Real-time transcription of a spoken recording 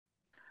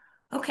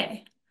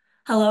Okay.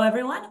 Hello,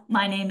 everyone.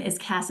 My name is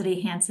Cassidy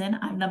Hanson.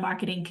 I'm the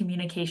Marketing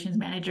Communications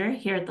Manager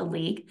here at the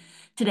League.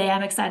 Today,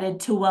 I'm excited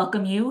to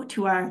welcome you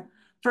to our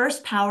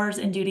first Powers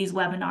and Duties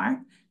webinar.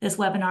 This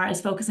webinar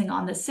is focusing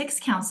on the sixth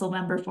council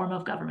member form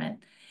of government.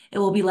 It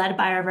will be led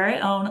by our very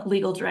own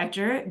legal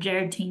director,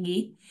 Jared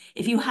Tingy.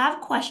 If you have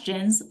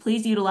questions,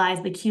 please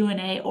utilize the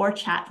Q&A or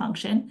chat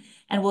function,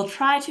 and we'll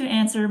try to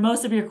answer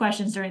most of your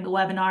questions during the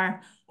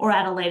webinar or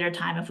at a later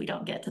time if we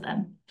don't get to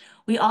them.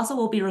 We also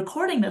will be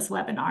recording this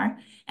webinar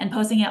and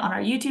posting it on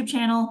our YouTube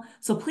channel,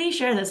 so please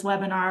share this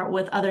webinar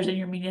with others in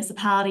your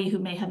municipality who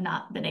may have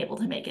not been able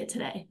to make it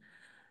today.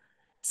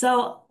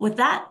 So with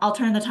that, I'll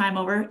turn the time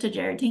over to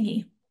Jared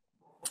Tingy.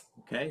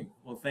 Okay,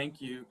 well,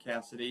 thank you,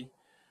 Cassidy.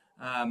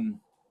 Um,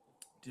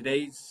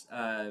 Today's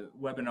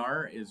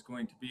webinar is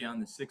going to be on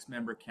the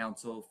six-member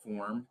council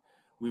form.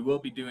 We will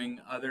be doing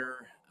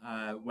other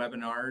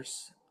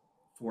webinars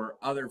for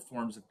other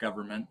forms of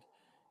government,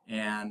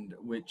 and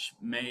which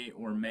may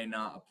or may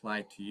not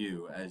apply to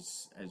you,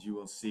 as you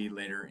will see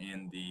later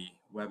in the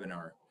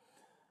webinar.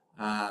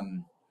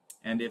 And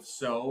if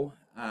so,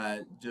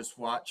 just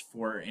watch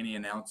for any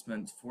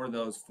announcements for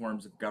those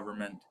forms of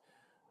government,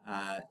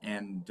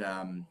 and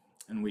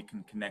we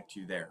can connect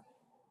you there.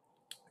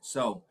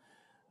 So,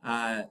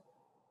 uh,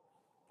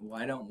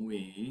 why don't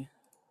we?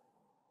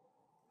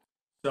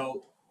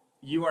 So,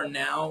 you are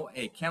now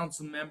a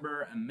council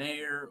member, a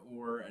mayor,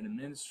 or an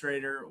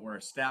administrator, or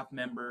a staff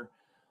member.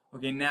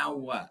 Okay, now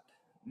what?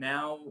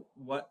 Now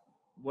what?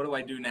 What do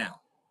I do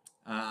now?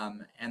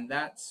 And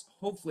that's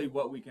hopefully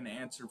what we can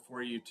answer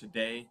for you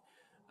today.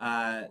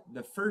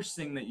 The first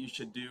thing that you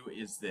should do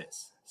is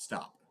this: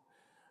 stop.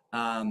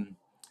 Um,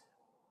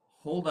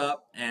 Hold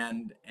up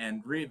and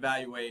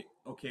reevaluate.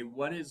 Okay,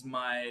 what is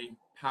my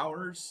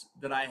powers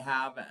that I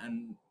have,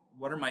 and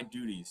what are my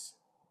duties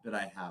that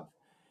I have?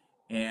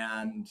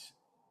 And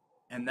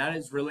and that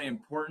is really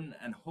important.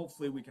 And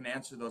hopefully, we can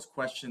answer those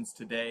questions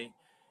today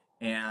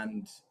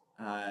and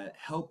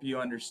help you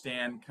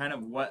understand kind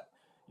of what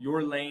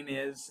your lane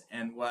is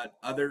and what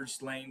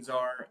others' lanes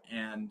are,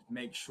 and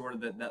make sure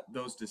that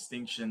those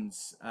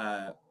distinctions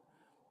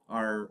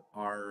are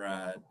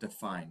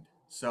defined.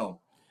 So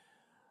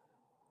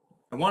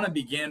I want to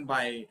begin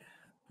by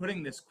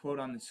putting this quote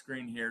on the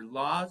screen here.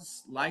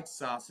 Laws, like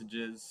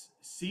sausages,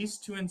 cease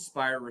to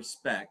inspire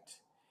respect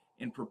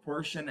in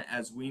proportion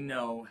as we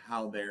know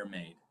how they're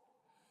made.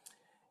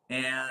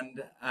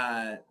 And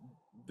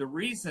the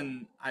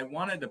reason I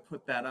wanted to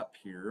put that up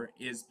here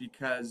is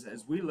because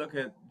as we look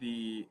at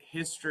the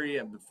history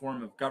of the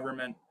form of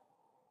government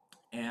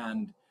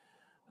and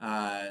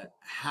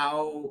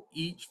how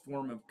each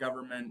form of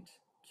government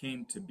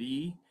came to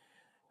be,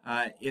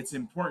 it's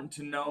important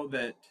to know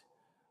that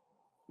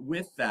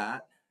with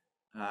that,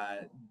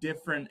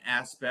 different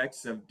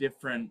aspects of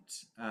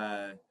different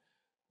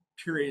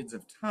periods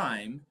of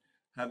time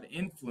have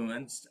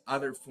influenced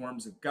other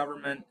forms of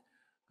government,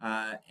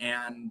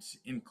 and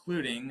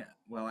including,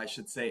 well, I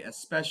should say,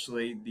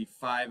 especially the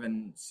 5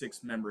 and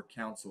 6 member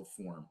council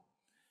form.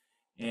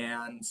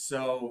 And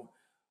so,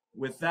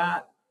 with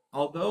that,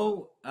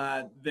 although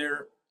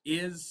there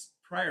is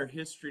prior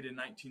history to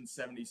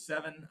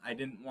 1977, I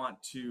didn't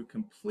want to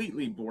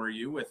completely bore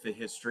you with the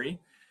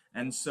history.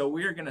 And so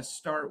we are going to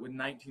start with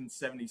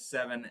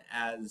 1977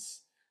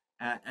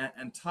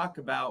 and talk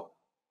about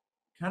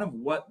kind of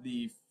what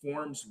the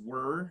forms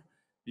were,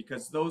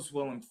 because those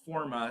will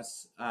inform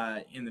us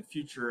in the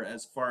future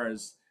as far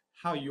as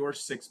how your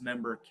 6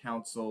 member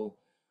council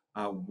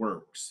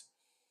works.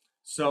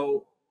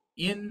 So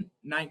in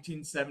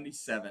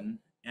 1977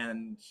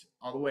 and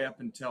all the way up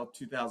until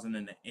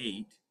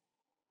 2008,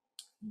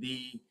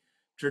 the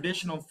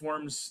traditional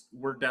forms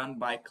were done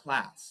by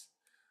class.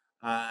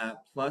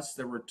 Plus,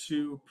 there were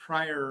 2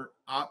 prior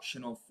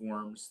optional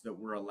forms that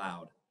were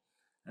allowed.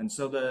 And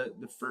so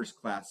the first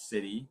class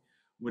city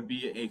would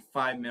be a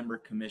 5-member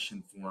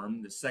commission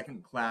form, the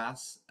second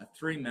class, a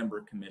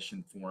 3-member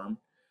commission form,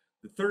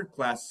 the third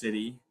class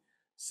city,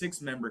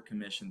 6-member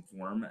commission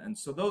form. And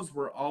so those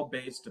were all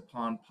based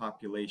upon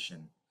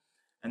population.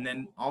 And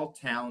then all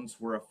towns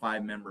were a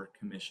 5-member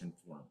commission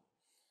form.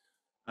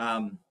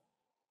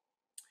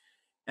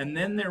 And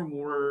then there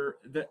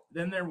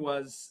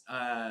was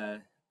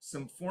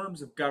some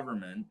forms of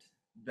government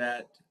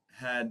that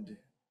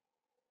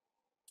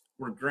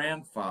were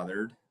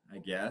grandfathered, I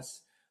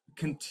guess,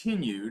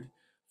 continued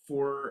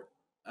for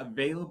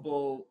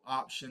available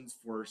options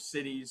for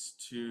cities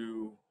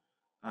to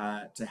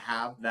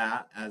have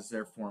that as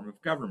their form of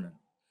government.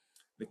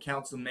 The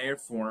council mayor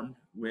form,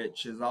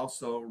 which is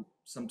also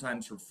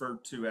sometimes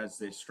referred to as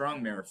the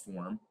strong mayor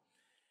form,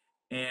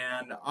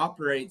 and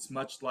operates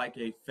much like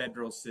a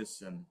federal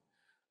system.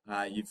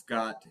 You've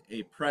got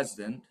a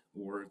president,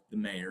 or the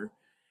mayor,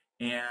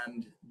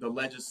 and the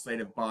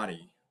legislative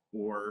body,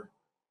 or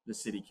the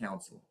city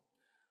council,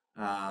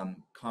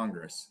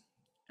 Congress.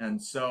 And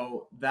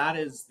so that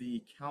is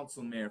the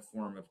council mayor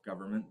form of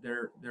government.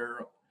 There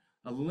are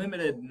a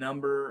limited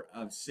number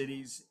of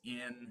cities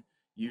in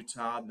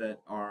Utah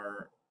that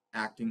are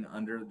acting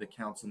under the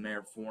council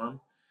mayor form.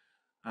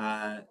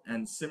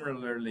 And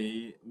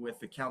similarly, with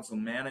the council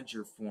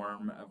manager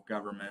form of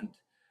government,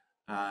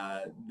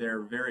 there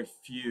are very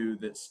few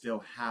that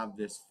still have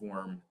this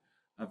form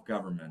of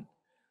government.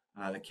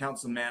 The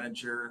council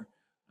manager,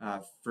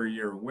 for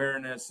your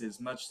awareness, is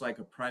much like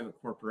a private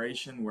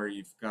corporation where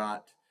you've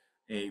got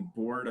a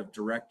board of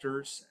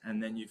directors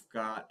and then you've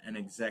got an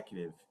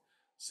executive,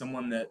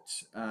 someone that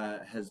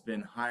has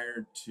been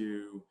hired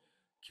to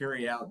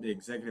carry out the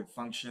executive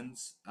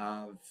functions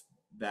of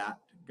that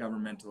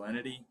governmental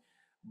entity,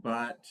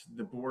 but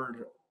the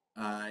board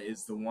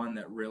is the one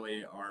that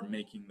really are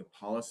making the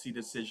policy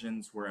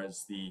decisions,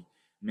 whereas the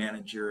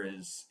manager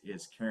is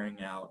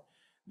carrying out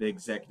the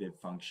executive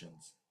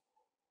functions.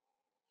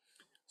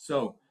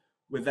 So,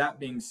 with that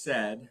being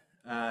said,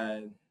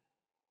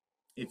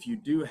 if you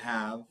do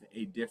have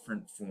a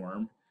different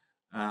form,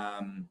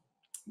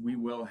 we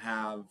will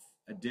have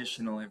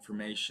additional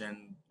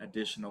information,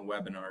 additional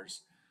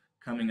webinars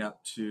coming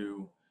up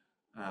to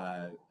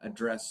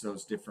address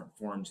those different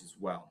forms as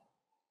well.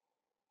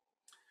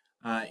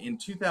 In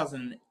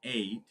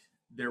 2008,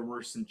 there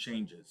were some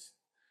changes.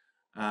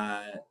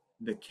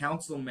 The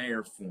council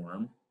mayor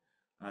form,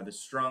 the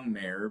strong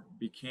mayor,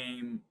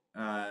 became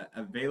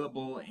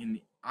available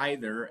in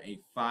either a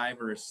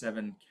 5 or a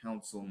 7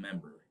 council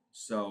member.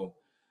 So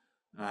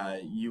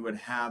you would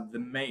have the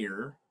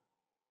mayor,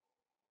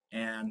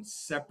 and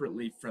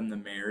separately from the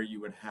mayor, you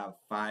would have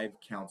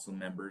 5 council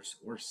members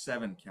or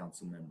 7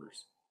 council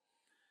members.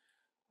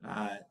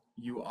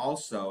 You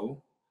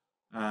also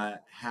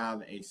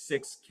have a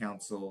 6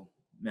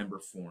 member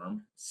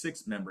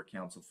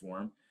council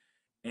form,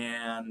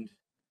 and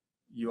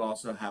you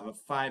also have a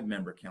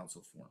 5-member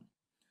council form.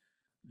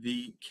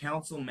 The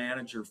council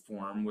manager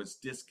form was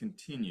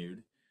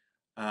discontinued,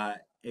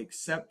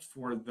 except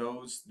for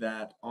those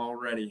that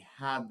already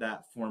had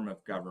that form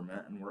of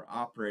government and were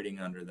operating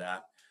under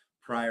that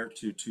prior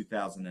to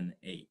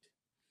 2008.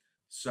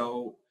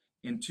 So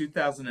in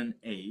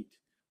 2008,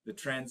 the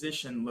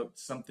transition looked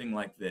something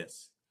like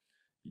this.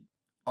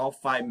 All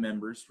 5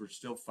 members were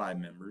still 5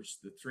 members.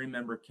 The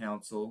 3-member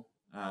council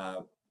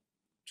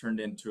turned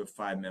into a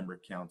 5-member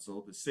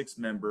council. The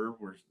 6-member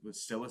was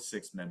still a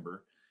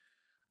 6-member.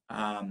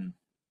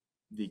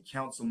 The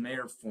council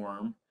mayor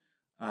form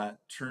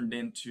turned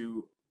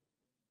into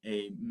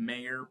a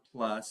mayor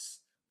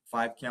plus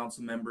 5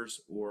 council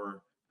members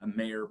or a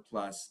mayor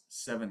plus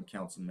 7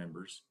 council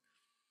members.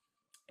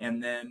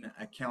 And then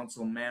a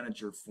council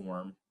manager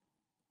form,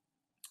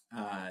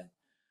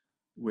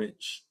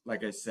 which,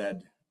 like I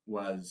said,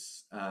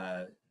 was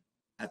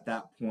at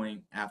that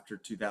point after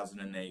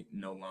 2008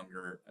 no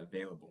longer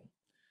available.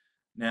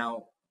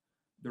 Now,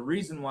 the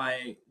reason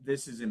why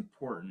this is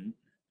important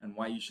and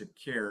why you should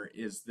care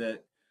is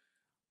that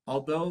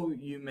although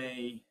you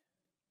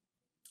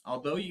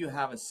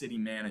have a city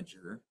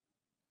manager,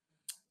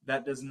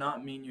 that does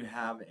not mean you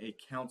have a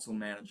council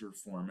manager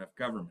form of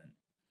government.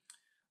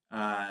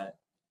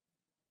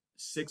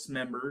 6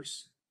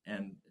 members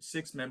and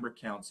 6-member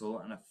council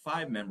and a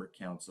 5-member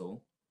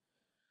council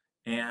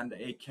and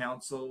a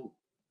council,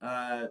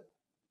 and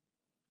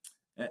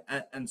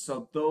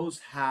so those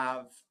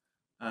have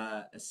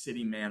a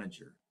city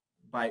manager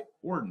by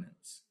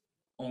ordinance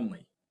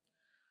only.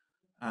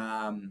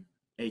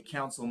 A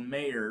council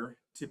mayor,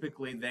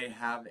 typically they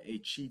have a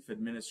chief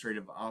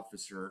administrative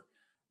officer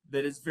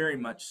that is very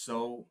much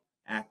so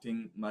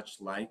acting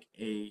much like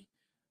a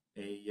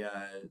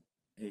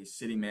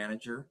city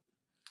manager,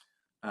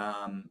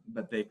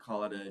 but they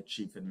call it a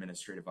chief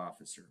administrative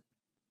officer.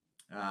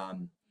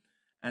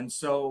 And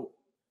so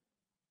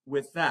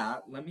with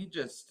that, let me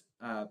just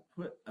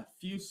put a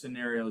few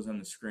scenarios on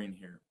the screen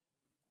here.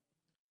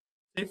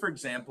 Say, for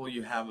example,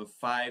 you have a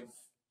 5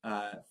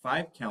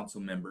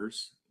 council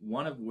members,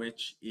 one of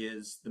which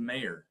is the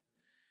mayor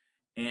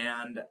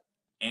and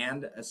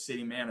a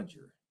city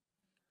manager.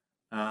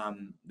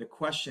 The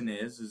question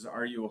is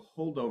are you a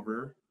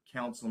holdover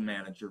council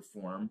manager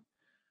form,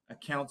 a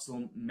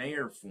council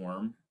mayor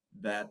form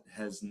that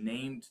has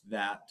named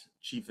that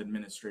chief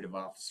administrative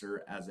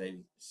officer as a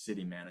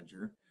city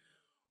manager,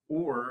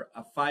 or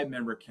a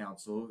 5-member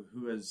council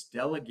who has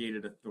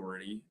delegated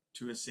authority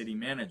to a city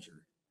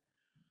manager?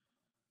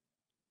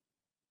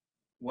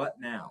 What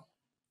now?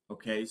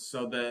 Okay,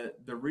 so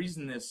the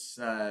reason this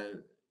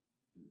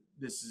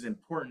is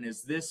important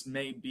is this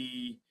may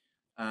be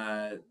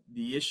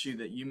the issue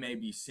that you may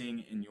be seeing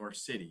in your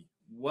city.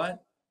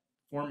 What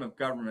form of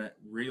government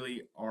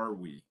really are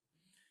we?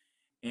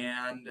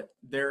 And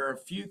there are a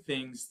few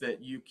things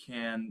that you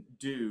can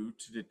do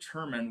to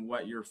determine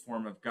what your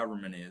form of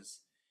government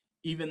is.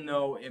 Even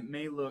though it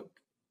may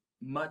look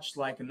much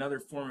like another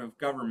form of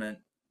government,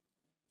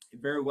 it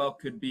very well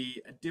could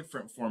be a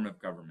different form of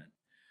government.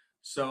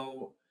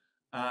 So,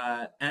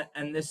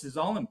 and this is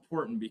all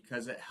important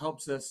because it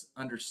helps us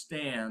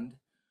understand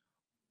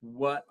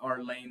what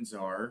our lanes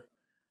are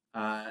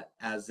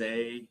as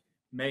a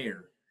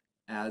mayor,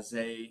 as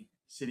a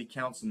city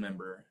council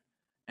member,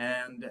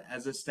 and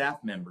as a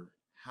staff member.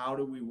 How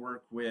do we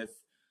work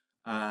with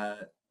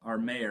our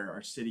mayor,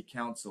 our city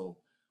council,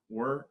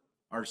 or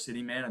our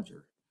city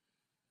manager?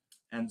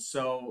 And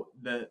so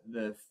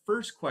the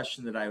first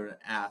question that I would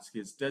ask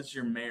is, does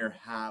your mayor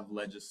have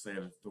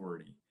legislative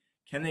authority?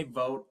 Can they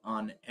vote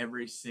on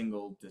every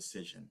single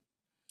decision?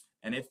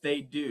 And if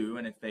they do,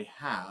 and if they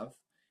have,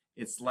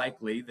 it's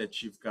likely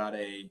that you've got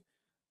a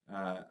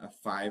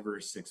 5 or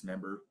a 6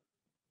 member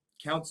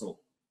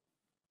council.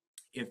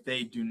 If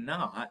they do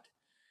not,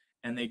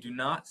 and they do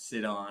not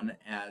sit on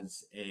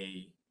as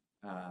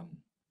um,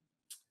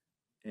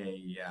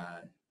 a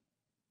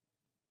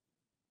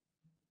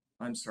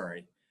I'm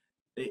sorry,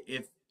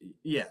 if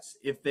yes,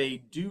 if they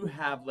do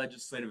have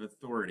legislative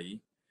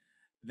authority,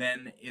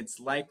 then it's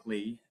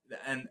likely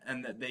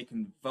and that they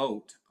can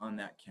vote on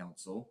that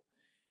council.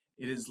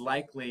 It is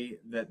likely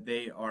that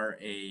they are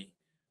a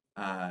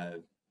uh,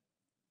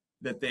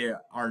 that they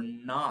are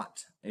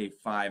not a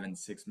 5 and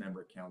 6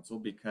 member council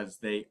because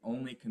they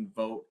only can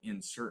vote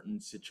in certain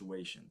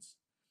situations.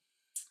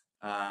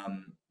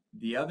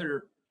 The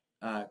other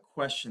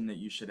question that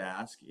you should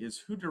ask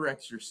is, who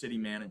directs your city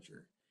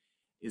manager?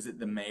 Is it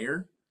the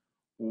mayor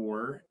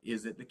or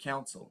is it the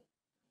council?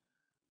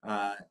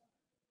 Uh,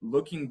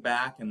 Looking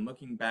back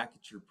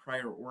at your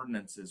prior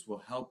ordinances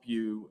will help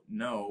you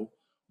know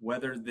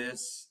whether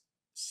this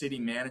city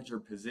manager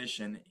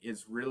position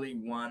is really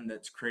one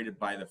that's created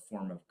by the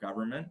form of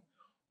government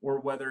or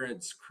whether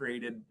it's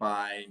created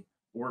by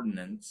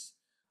ordinance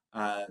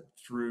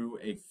through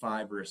a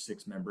 5 or a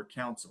 6 member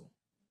council.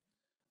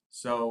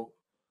 So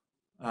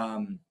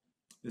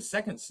the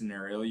second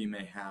scenario you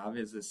may have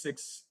is a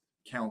 6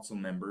 council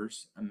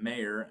members, a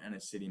mayor, and a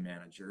city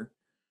manager.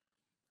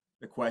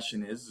 The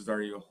question is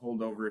are you a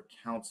holdover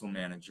council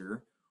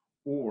manager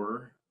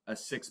or a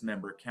 6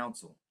 member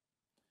council?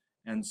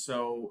 And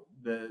so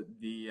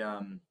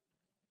and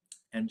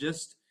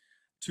just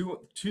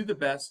to the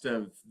best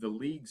of the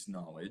league's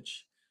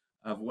knowledge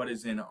of what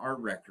is in our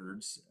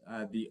records,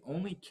 the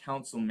only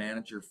council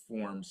manager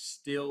forms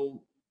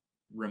still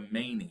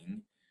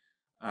remaining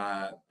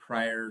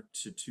prior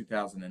to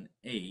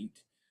 2008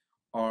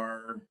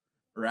 are,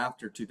 or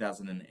after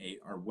 2008,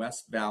 are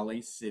West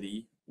Valley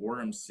City,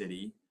 Orem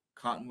City,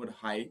 Cottonwood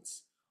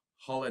Heights,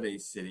 Holiday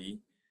City,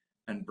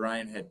 and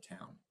Bryan Head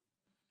Town.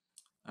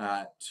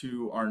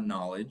 To our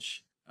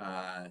knowledge,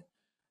 and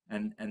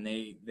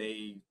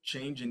they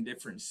change in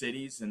different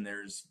cities, and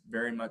there's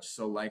very much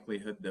so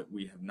likelihood that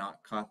we have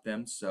not caught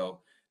them.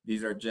 So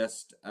these are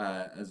just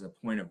as a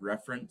point of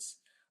reference.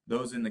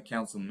 Those in the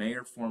council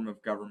mayor form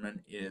of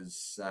government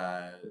is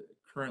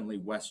currently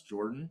West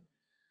Jordan,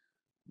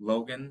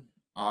 Logan,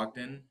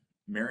 Ogden,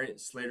 Marriott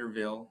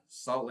Slaterville,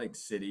 Salt Lake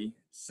City,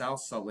 South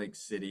Salt Lake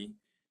City,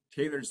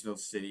 Taylorsville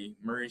City,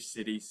 Murray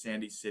City,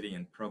 Sandy City,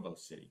 and Provo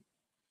City.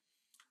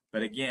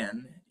 But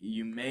again,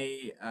 you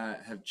may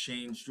have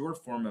changed your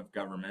form of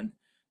government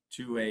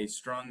to a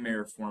strong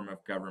mayor form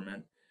of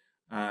government,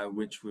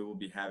 which we will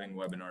be having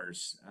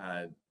webinars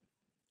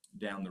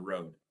down the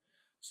road.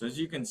 So as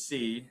you can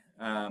see,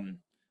 in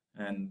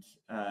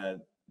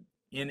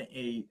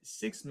a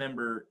 6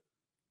 member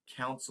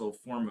council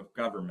form of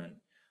government,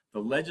 the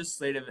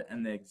legislative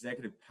and the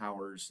executive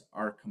powers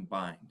are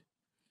combined.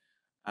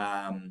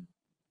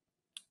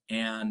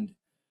 And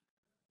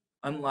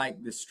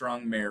unlike the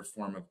strong mayor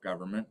form of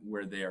government,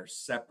 where they are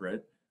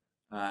separate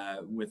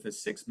with a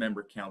 6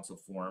 member council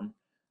form,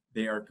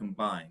 they are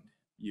combined.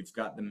 You've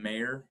got the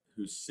mayor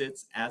who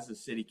sits as a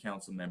city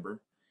council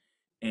member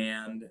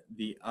and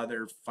the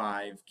other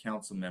 5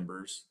 council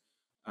members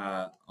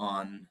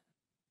on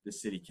the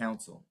city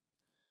council.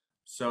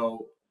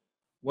 So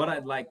what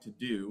I'd like to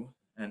do,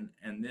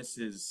 and this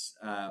is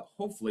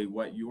hopefully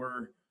what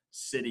your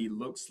city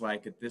looks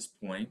like at this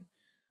point,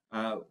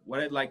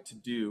 what I'd like to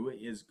do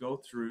is go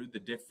through the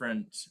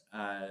different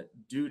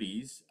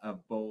duties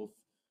of both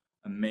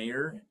a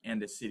mayor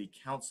and a city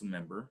council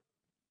member,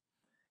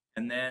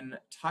 and then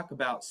talk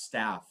about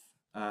staff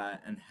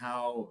and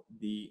how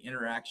the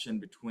interaction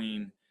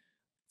between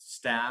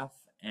staff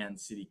and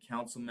city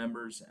council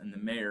members and the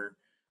mayor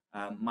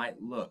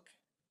might look,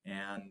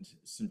 and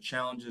some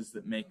challenges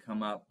that may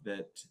come up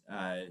that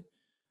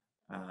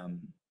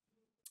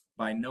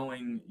by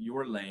knowing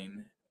your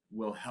lane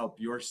will help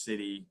your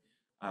city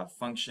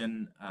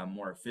function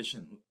more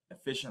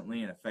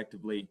efficiently and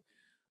effectively,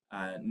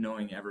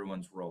 knowing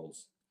everyone's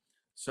roles.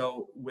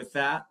 So with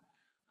that,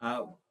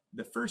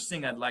 the first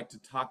thing I'd like to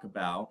talk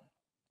about,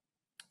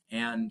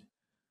 and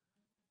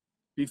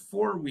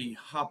before we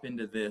hop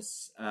into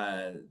this,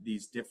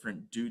 these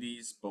different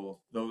duties, both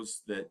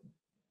those that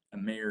a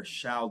mayor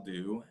shall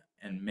do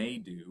and may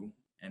do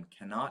and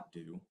cannot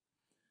do,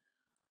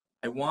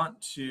 I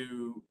want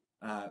to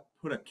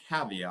put a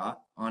caveat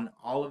on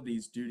all of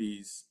these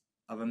duties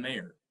of a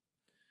mayor.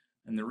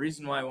 And the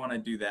reason why I want to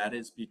do that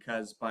is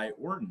because by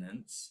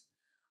ordinance,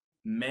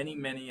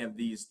 many of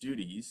these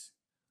duties,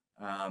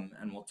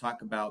 and we'll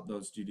talk about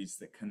those duties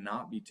that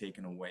cannot be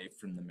taken away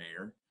from the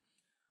mayor,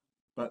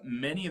 but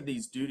many of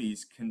these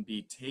duties can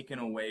be taken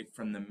away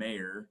from the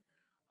mayor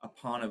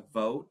upon a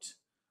vote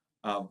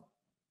of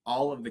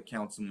all of the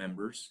council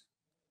members,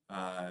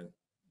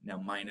 now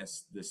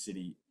minus the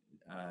city,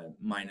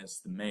 minus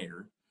the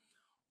mayor,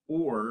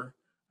 or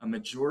a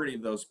majority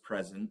of those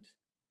present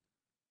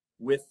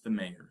with the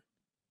mayor.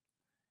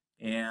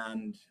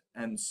 And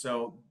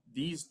so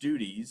these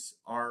duties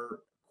are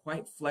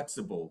quite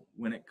flexible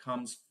when it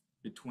comes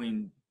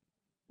between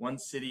one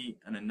city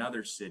and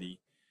another city,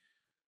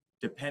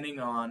 depending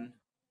on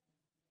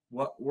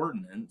what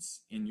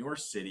ordinance in your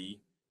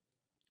city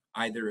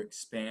either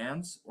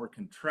expands or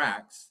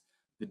contracts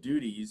the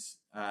duties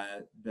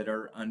that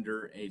are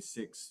under a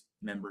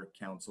 6-member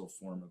council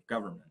form of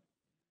government.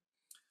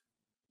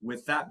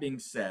 With that being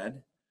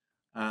said,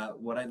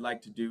 what I'd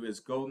like to do is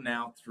go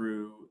now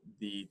through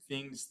the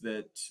things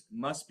that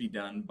must be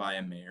done by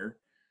a mayor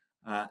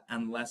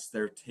unless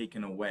they're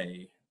taken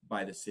away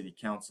by the city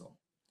council.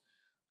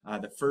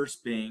 The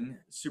first being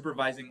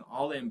supervising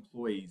all the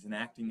employees and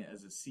acting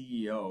as a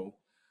CEO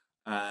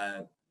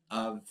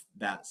of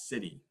that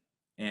city,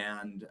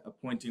 and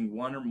appointing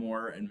one or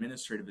more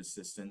administrative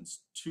assistants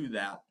to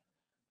that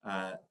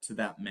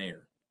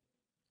mayor.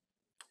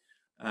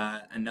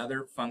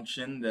 Another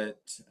function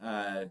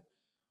that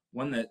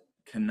one that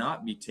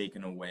cannot be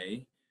taken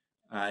away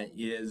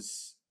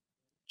is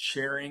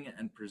chairing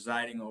and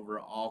presiding over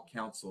all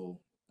council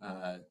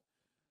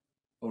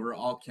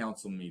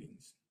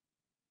meetings.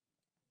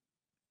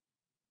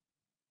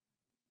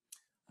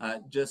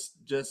 Just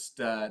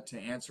to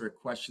answer a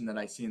question that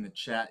I see in the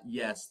chat,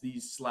 yes,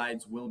 these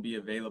slides will be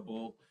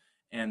available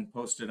and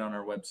posted on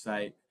our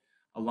website,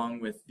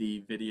 along with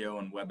the video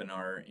and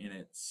webinar in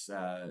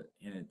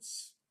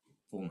its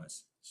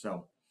fullness.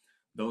 So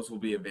those will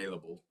be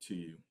available to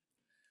you.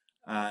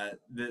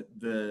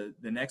 The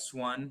next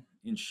one: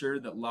 ensure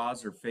that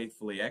laws are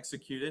faithfully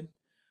executed.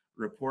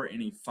 Report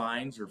any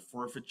fines or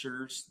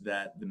forfeitures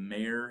that the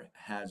mayor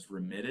has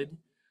remitted,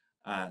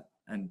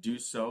 and do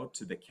so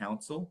to the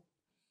council.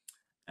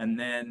 And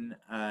then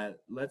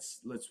let's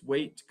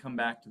wait to come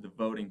back to the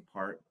voting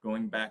part,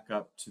 going back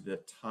up to the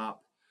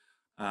top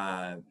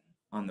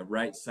on the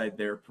right side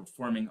there: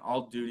 performing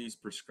all duties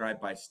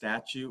prescribed by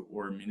statute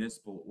or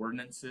municipal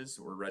ordinances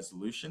or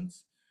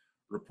resolutions.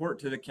 Report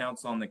to the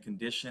council on the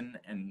condition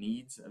and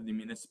needs of the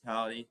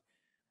municipality.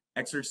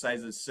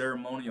 Exercises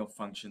ceremonial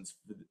functions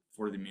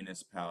for the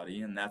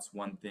municipality, and that's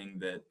one thing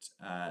that,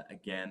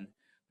 again,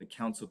 the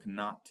council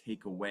cannot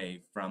take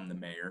away from the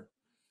mayor.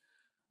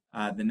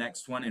 The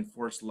next one: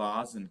 enforce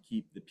laws and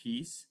keep the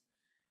peace,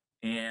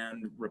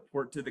 and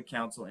report to the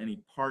council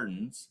any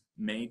pardons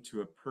made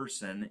to a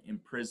person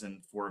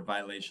imprisoned for a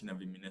violation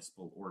of a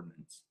municipal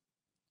ordinance.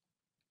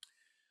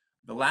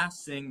 The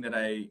last thing that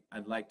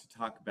I'd like to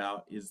talk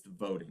about is the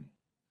voting.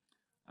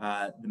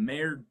 The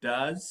mayor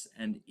does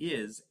and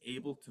is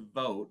able to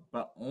vote,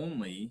 but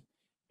only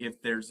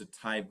if there's a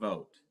tie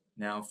vote.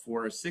 Now,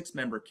 for a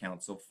 6-member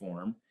council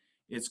form,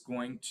 it's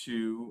going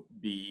to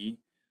be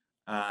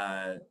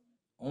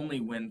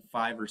only when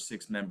 5 or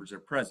 6 members are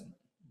present,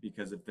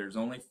 because if there's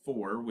only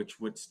 4,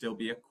 which would still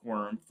be a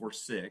quorum for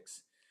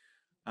 6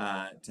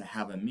 to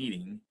have a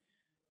meeting,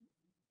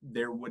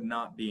 there would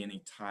not be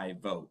any tie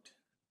vote.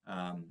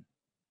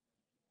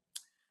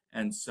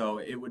 And so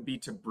it would be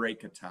to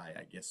break a tie,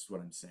 I guess is what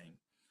I'm saying.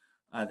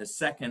 The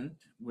second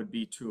would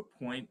be to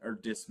appoint or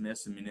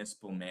dismiss a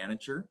municipal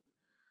manager.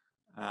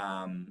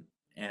 And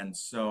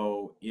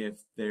so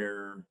if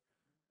they're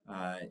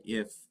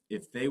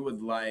if they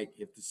would like,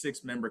 if the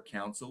 6-member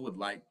council would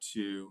like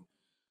to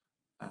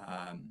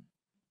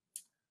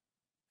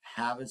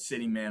have a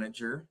city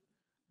manager,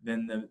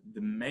 then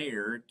the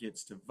mayor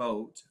gets to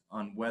vote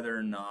on whether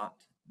or not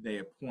they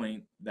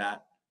appoint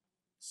that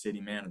city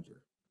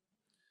manager.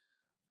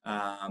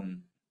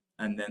 And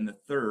then the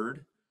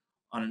third,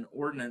 on an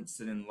ordinance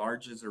that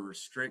enlarges or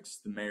restricts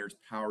the mayor's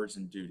powers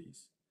and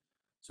duties.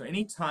 So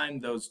anytime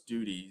those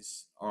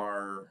duties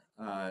are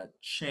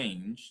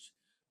changed,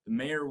 the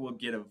mayor will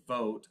get a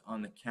vote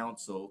on the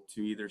council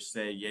to either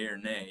say yay or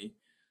nay,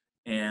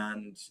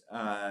 and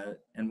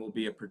will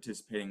be a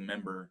participating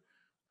member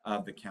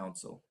of the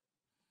council.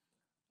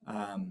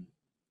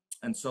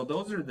 And so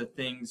those are the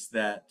things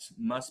that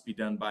must be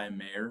done by a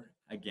mayor,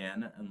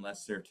 again,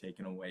 unless they're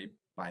taken away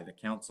by the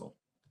council.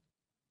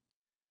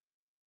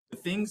 The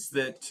things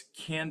that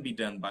can be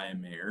done by a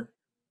mayor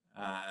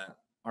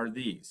are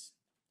these.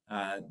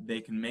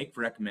 They can make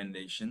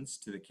recommendations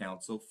to the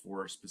council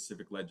for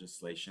specific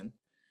legislation.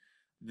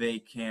 They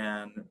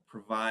can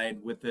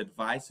provide, with the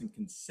advice and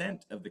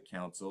consent of the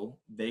council,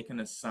 they can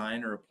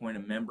assign or appoint a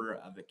member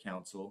of the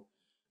council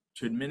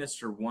to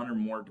administer one or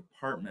more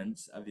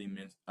departments of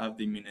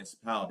the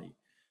municipality.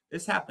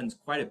 This happens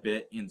quite a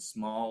bit in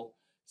small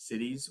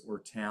cities or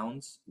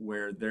towns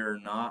where there are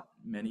not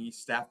many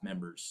staff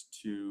members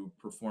to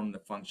perform the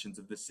functions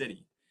of the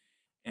city.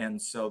 And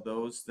so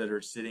those that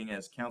are sitting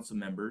as council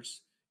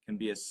members can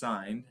be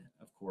assigned,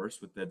 of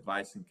course, with the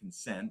advice and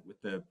consent,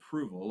 with the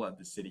approval of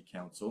the city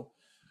council,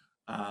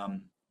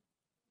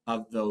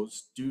 of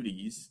those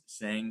duties,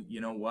 saying, you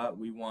know what,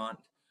 we want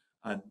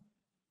a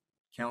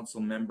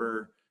council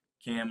member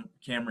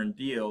Cameron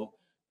Deal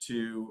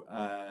to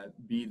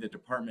be the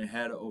department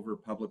head over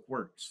public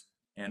works,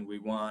 and we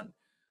want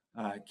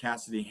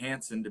Cassidy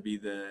Hansen to be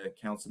the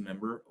council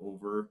member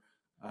over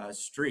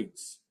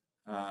streets.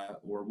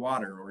 or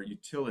water or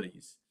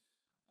utilities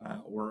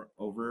or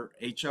over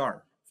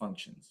HR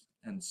functions.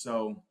 And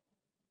so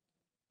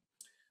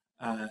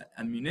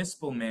a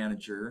municipal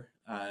manager,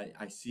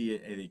 I see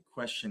a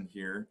question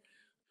here,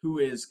 who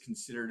is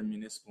considered a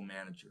municipal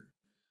manager?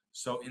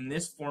 So in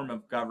this form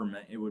of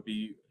government, it would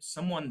be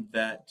someone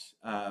that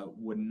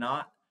would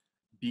not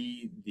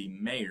be the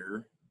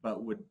mayor,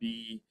 but would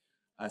be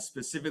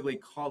specifically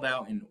called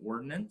out in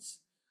ordinance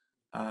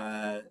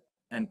uh,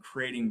 and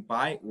creating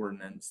by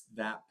ordinance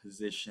that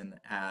position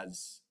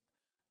as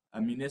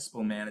a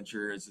municipal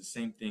manager is the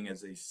same thing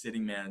as a city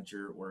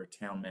manager or a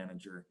town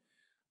manager.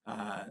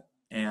 Uh,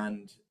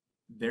 and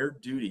their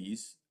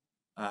duties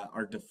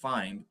are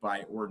defined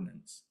by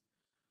ordinance.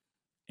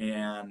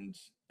 And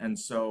and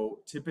so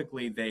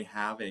typically they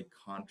have a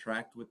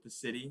contract with the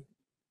city.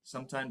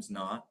 Sometimes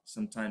not.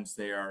 Sometimes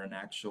they are an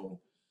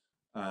actual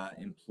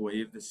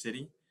employee of the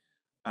city.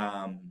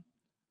 Um,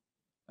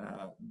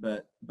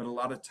 but a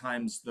lot of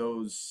times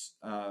those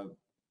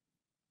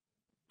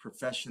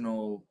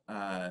professional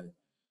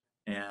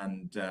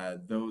and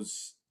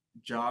those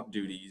job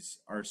duties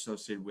are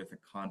associated with a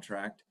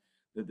contract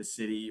that the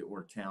city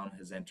or town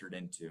has entered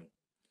into.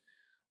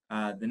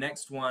 The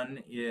next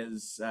one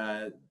is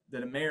that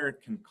a mayor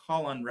can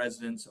call on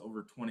residents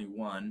over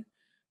 21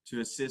 to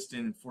assist in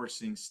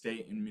enforcing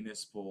state and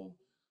municipal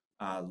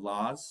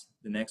laws.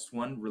 The next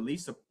one,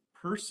 release a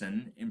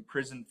person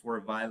imprisoned for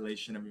a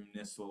violation of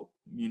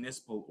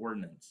municipal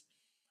ordinance.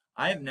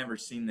 I have never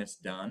seen this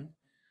done.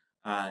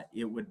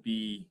 It would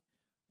be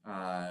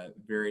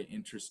very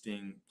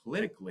interesting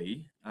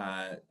politically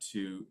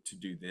to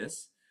do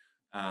this,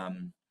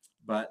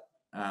 but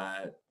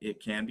it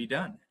can be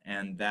done,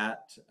 and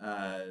that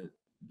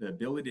the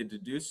ability to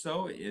do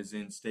so is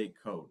in state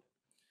code.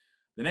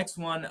 The next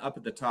one up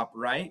at the top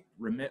right,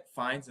 remit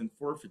fines and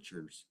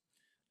forfeitures.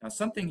 Now,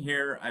 something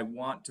here I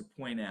want to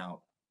point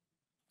out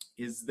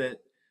is that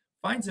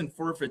fines and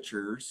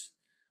forfeitures,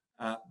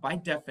 by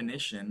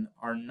definition,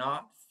 are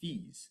not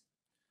fees.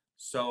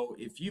 So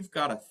if you've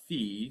got a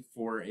fee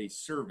for a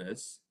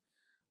service,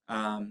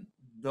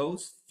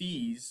 those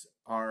fees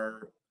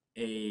are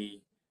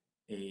a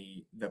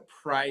the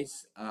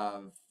price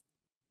of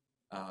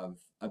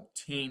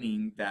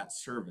obtaining that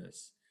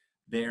service.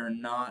 They are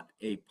not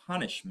a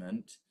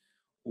punishment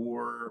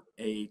or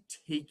a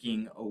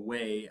taking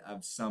away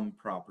of some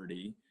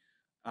property,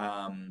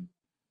 um,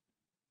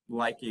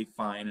 like a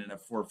fine and a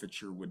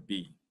forfeiture would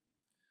be.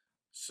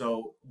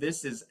 So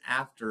this is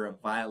after a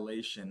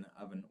violation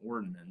of an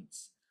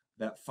ordinance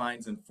that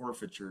fines and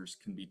forfeitures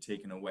can be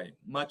taken away,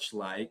 much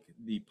like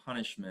the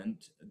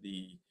punishment,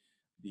 the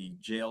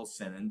jail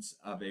sentence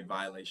of a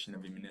violation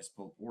of a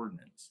municipal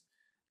ordinance.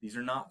 These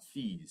are not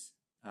fees.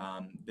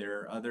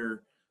 There are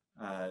other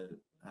uh,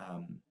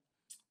 um,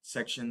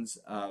 sections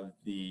of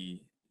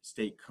the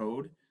state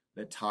code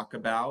that talk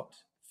about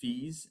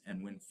fees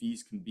and when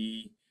fees can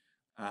be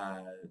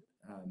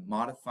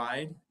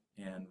modified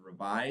and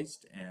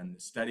revised and the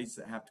studies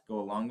that have to go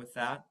along with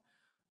that.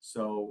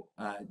 So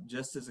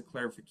just as a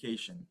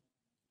clarification,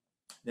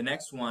 the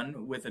next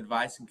one, with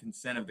advice and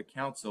consent of the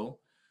council,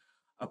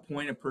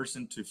 appoint a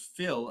person to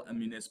fill a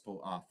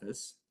municipal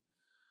office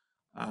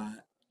uh,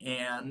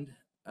 and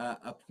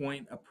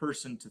appoint a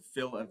person to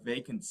fill a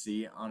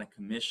vacancy on a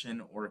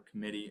commission or a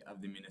committee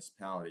of the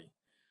municipality.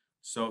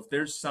 So if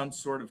there's some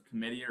sort of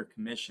committee or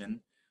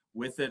commission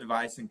with the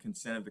advice and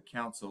consent of the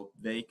council,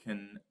 they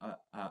can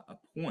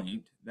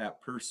appoint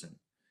that person.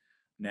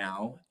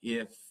 Now,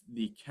 if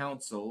the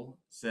council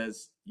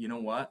says, you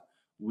know what,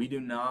 we do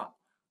not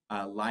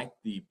like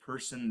the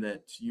person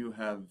that you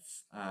have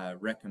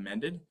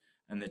recommended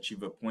and that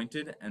you've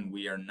appointed, and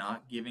we are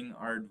not giving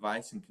our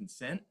advice and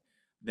consent,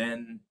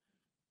 then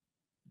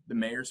the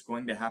mayor's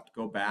going to have to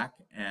go back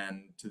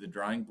and to the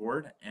drawing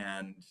board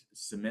and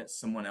submit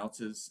someone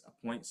else's,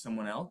 appoint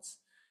someone else,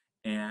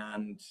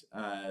 and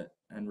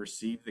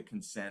receive the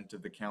consent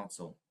of the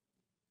council.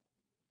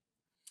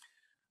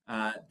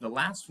 The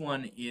last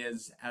one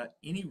is, at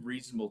any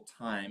reasonable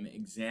time,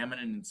 examine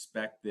and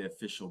inspect the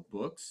official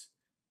books,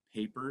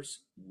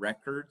 papers,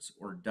 records,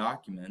 or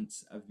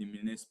documents of the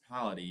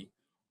municipality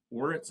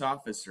or its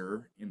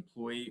officer,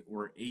 employee,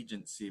 or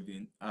agency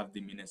of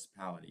the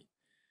municipality.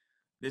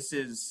 This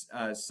is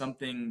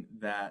something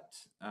that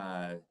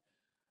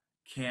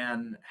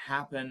can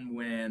happen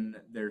when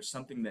there's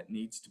something that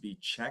needs to be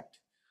checked,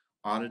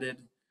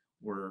 audited,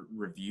 or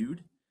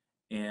reviewed,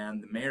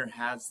 and the mayor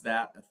has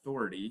that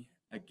authority,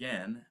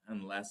 again,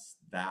 unless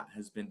that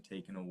has been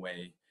taken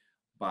away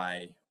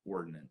by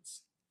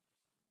ordinance.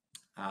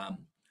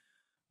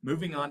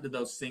 Moving on to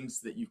those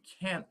things that you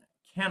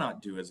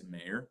cannot do as a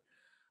mayor.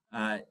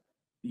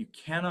 You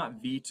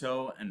cannot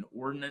veto an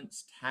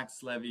ordinance,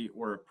 tax levy,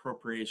 or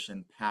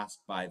appropriation passed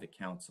by the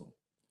council.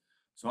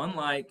 So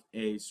unlike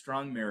a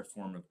strong mayor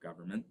form of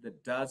government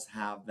that does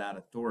have that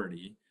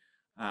authority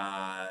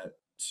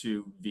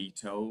to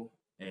veto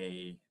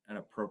an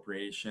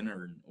appropriation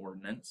or an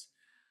ordinance,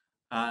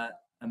 a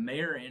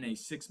mayor in a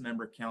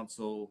 6-member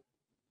council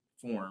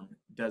form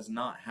does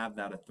not have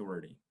that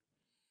authority.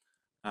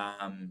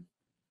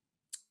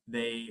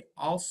 they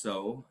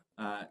also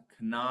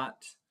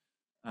cannot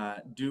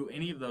do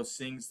any of those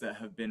things that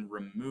have been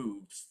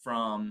removed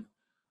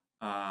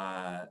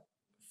uh,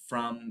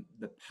 from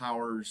the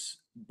powers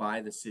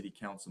by the city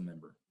council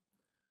member.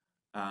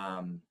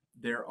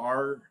 There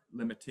are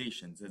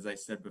limitations, as I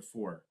said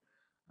before.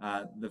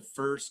 The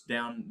first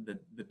down,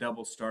 the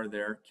double star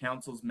there,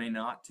 councils may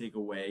not take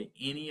away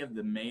any of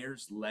the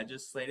mayor's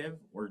legislative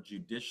or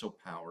judicial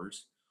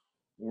powers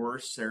or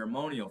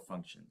ceremonial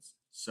functions.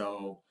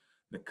 So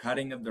the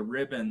cutting of the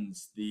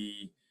ribbons,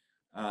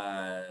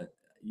 uh,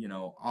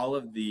 all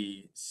of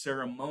the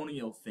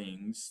ceremonial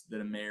things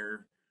that a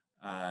mayor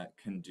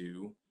can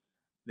do,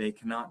 they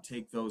cannot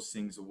take those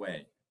things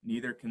away.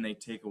 Neither can they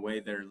take away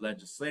their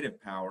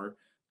legislative power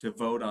to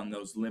vote on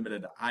those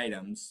limited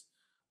items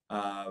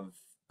of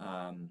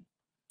um,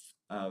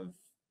 of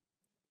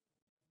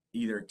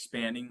either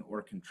expanding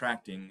or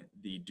contracting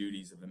the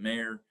duties of a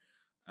mayor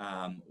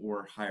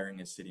or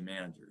hiring a city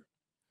manager.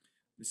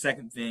 The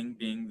second thing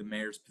being the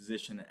mayor's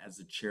position as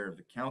the chair of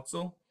the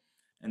council.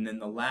 And then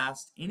the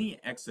last, any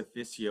ex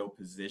officio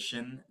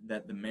position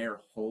that the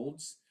mayor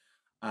holds,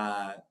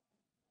 uh,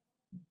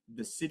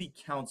 the city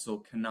council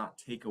cannot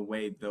take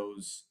away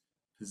those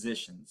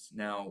positions.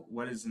 Now,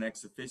 what is an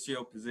ex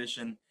officio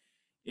position?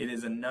 It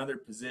is another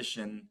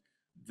position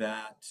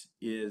that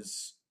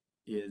is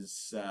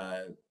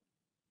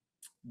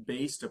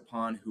based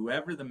upon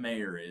whoever the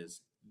mayor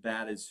is.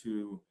 That is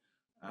who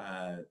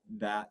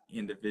that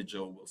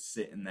individual will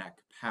sit in that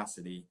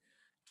capacity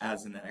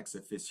as an ex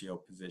officio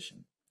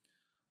position.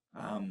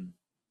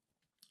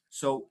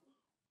 So,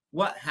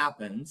 what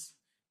happens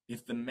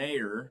if the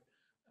mayor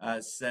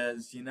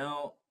says,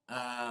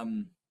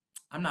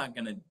 I'm not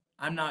gonna,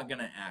 I'm not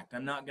gonna act,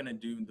 I'm not gonna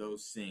do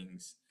those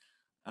things,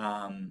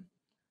 um,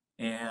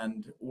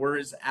 and or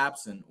is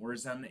absent or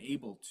is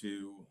unable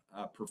to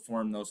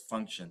perform those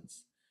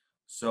functions.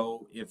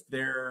 So if they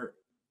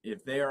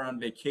are on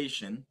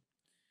vacation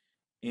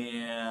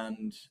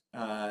and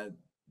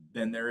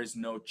then there is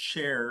no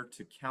chair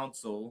to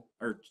council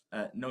or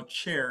no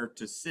chair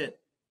to sit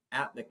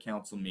at the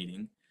council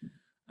meeting,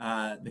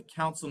 the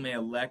council may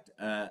elect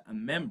a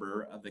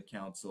member of the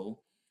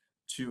council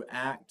to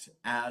act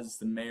as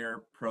the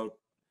mayor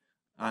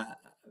uh,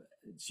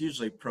 it's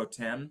usually pro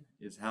tem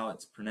is how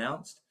it's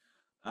pronounced.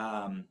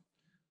 Um,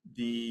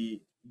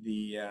 the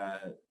the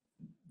uh,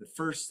 the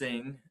first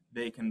thing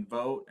they can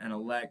vote and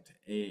elect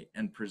a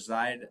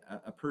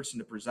person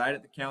to preside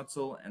at the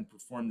council and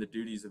perform the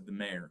duties of the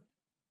mayor.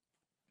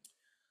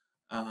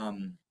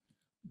 Um,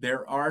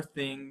 there are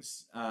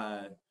things.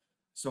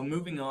 So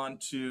moving on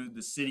to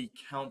the city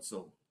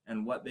council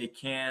and what they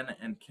can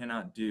and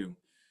cannot do.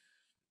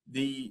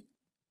 The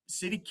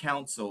city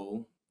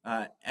council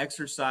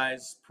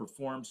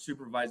performs,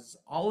 supervises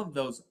all of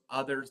those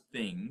other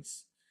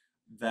things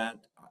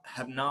that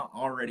have not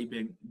already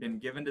been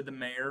given to the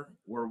mayor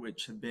or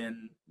which have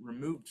been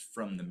removed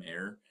from the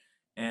mayor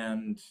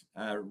and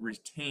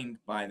retained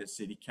by the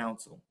city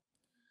council.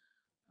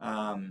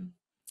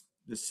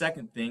 The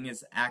second thing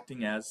is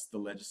acting as the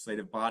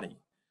legislative body.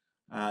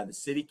 The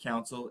city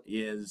council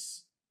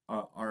is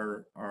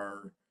are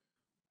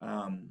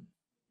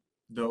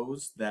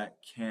those that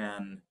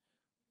can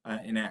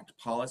enact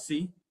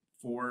policy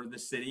for the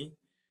city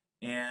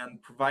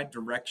and provide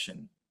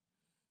direction.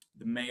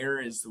 The mayor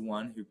is the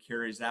one who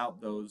carries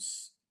out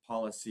those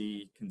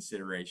policy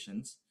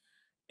considerations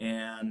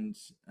and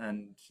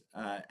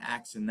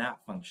acts in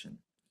that function.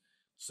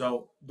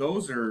 So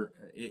those are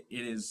it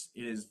is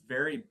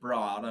very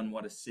broad on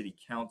what a city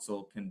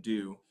council can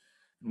do,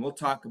 and we'll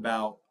talk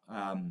about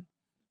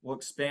we'll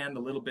expand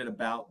a little bit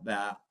about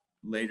that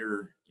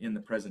later in the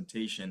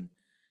presentation.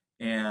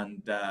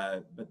 And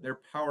but their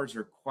powers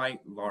are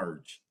quite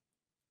large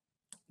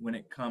when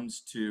it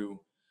comes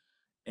to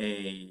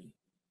a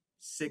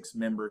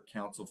 6-member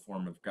council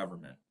form of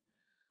government.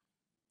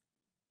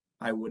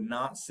 I would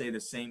not say the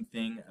same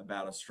thing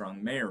about a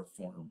strong mayor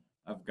form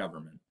of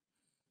government.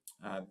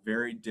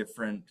 Very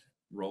different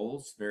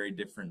roles, very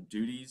different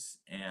duties,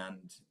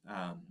 and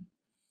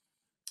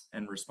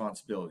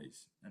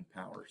responsibilities and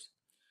powers.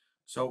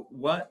 So,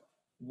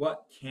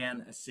 what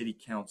can a city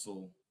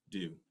council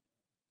do?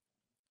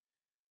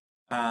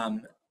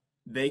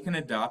 They can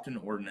adopt an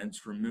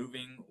ordinance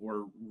removing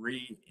or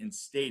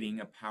reinstating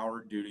a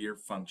power, duty, or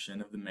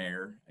function of the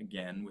mayor,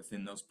 again,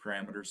 within those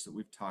parameters that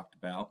we've talked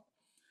about.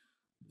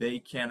 They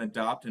can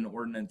adopt an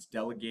ordinance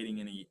delegating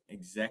any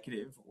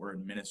executive or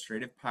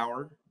administrative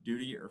power,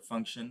 duty, or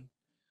function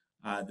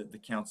that the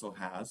council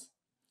has.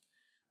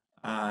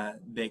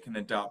 They can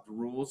adopt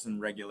rules and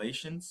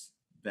regulations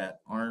that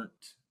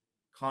aren't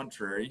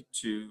contrary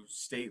to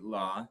state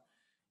law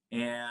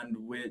and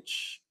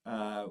which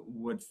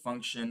would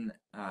function,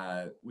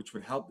 which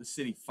would help the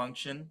city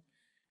function,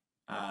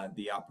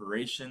 the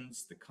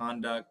operations, the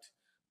conduct,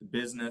 the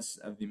business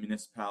of the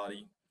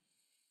municipality.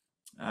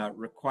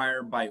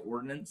 Require by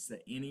ordinance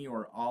that any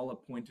or all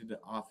appointed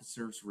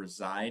officers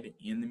reside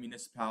in the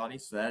municipality.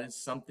 So that is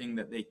something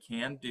that they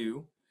can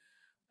do,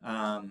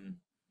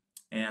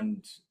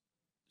 and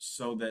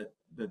so that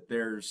that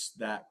there's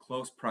that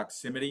close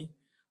proximity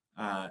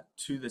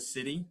to the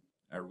city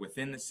or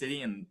within the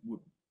city and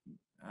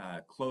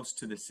close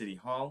to the city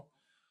hall.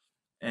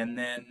 And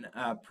then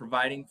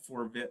providing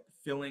for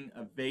filling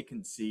a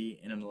vacancy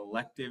in an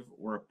elective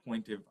or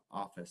appointive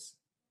office.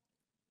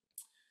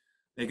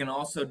 They can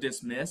also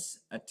dismiss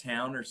a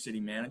town or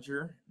city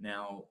manager.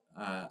 Now,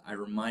 I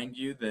remind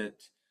you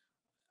that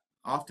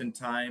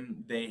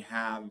oftentimes they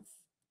have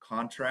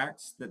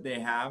contracts that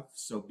they have,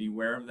 so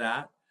beware of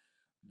that.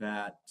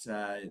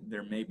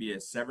 There may be a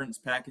severance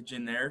package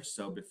in there,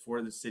 so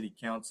before the city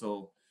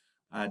council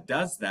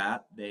does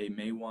that, they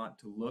may want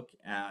to look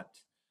at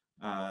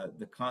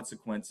the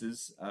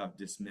consequences of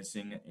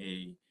dismissing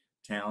a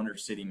town or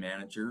city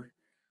manager.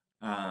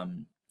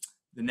 The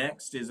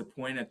next is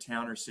appoint a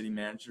town or city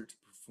manager to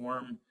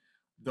perform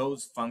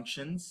those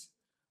functions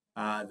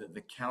that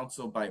the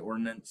council by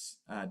ordinance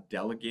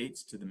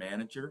delegates to the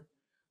manager.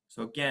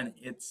 So again,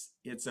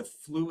 it's a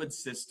fluid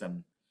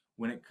system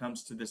when it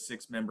comes to the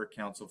 6-member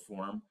council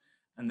form.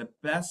 And the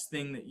best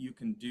thing that you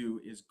can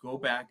do is go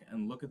back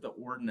and look at the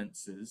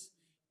ordinances.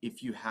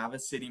 If you have a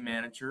city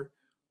manager,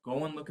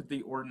 go and look at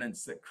the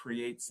ordinance that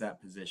creates that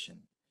position.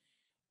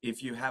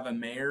 If you have a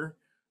mayor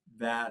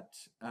that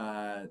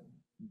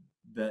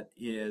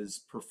is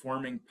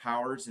performing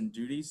powers and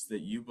duties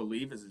that you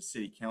believe as a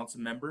city council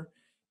member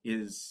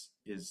is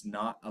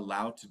not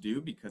allowed to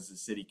do because the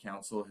city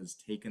council has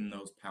taken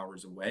those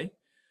powers away,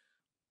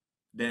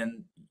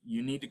 then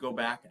you need to go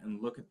back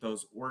and look at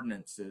those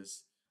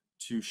ordinances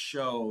to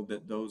show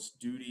that those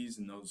duties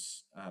and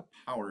those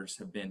powers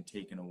have been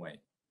taken away.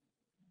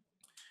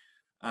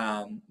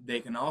 They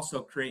can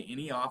also create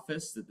any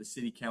office that the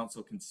city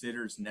council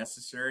considers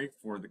necessary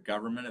for the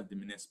government of the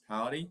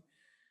municipality.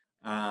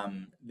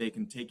 They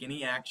can take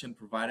any action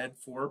provided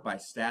for by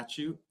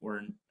statute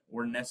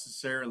or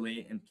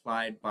necessarily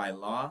implied by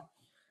law.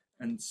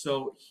 And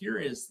so here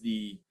is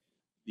the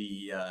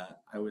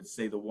I would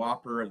say the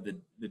whopper of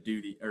the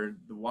duty, or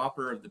the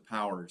whopper of the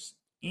powers.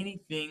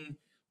 Anything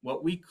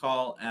what we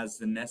call as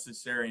the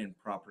necessary and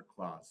proper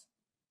clause.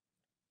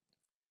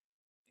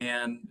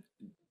 And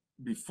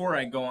before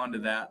I go on to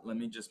that, let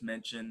me just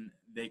mention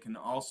they can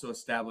also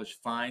establish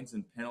fines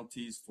and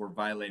penalties for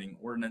violating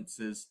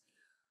ordinances.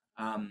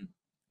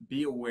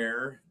 Be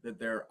aware that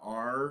there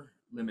are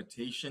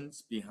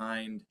limitations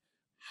behind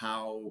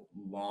how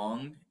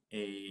long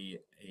a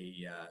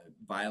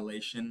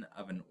violation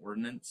of an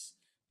ordinance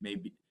may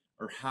be,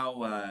 or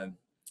how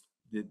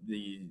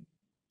the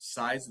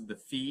size of the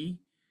fee,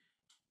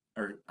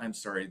 or I'm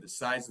sorry, the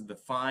size of the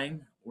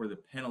fine or the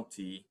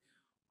penalty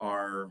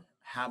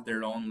have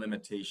their own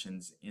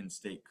limitations in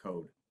state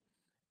code.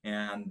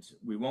 And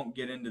we won't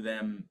get into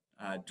them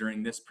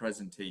during this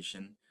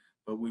presentation,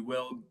 but we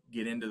will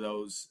get into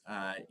those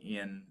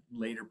in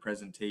later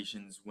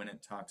presentations when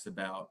it talks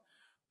about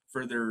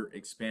further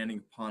expanding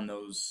upon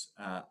those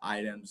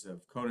items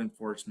of code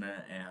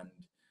enforcement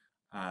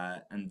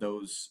and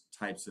those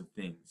types of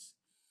things.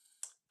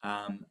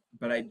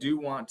 But I do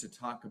want to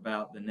talk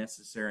about the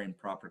necessary and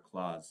proper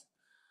clause.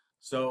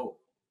 So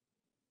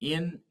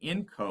in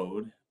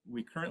code,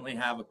 we currently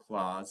have a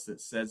clause that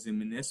says the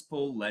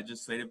municipal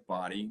legislative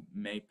body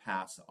may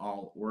pass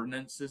all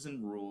ordinances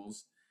and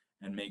rules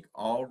and make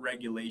all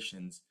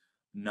regulations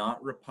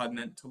not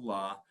repugnant to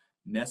law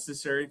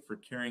necessary for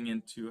carrying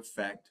into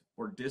effect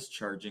or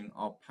discharging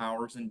all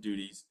powers and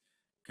duties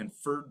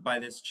conferred by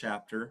this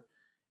chapter,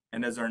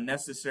 and as are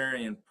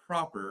necessary and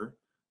proper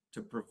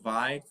to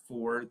provide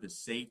for the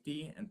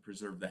safety and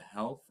preserve the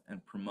health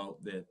and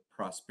promote the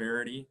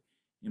prosperity,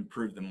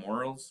 improve the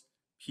morals,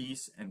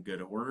 peace and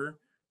good order,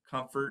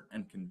 comfort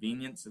and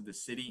convenience of the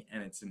city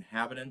and its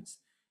inhabitants,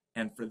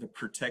 and for the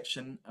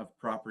protection of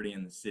property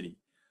in the city.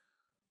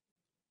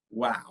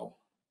 Wow,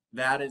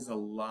 that is a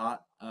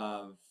lot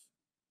of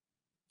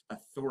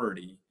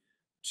authority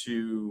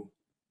to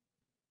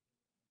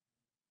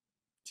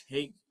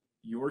take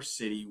your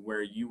city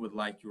where you would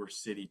like your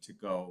city to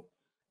go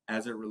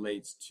as it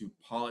relates to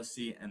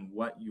policy and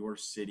what your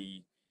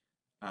city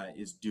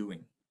is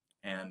doing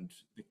and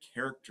the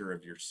character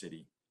of your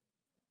city.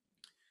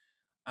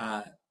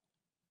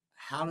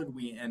 How did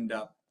we end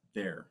up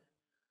there?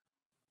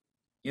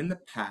 In the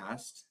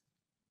past,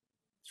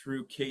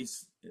 through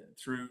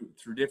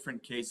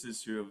different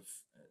cases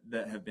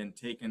that have been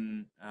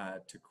taken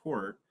to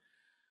court,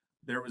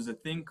 there was a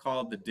thing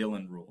called the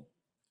Dillon Rule.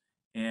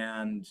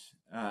 And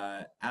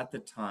at the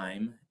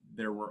time,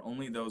 there were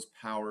only those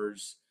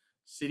powers,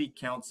 city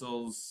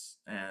councils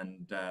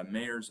and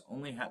mayors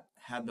only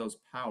had those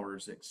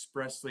powers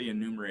expressly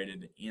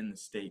enumerated in the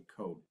state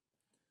code.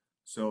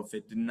 So if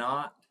it did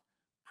not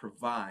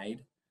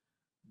provide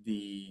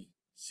the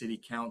city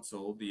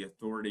council the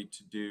authority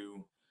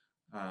to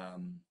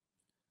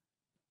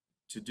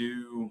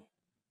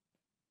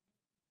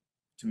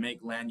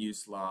make land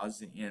use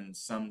laws in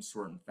some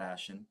sort of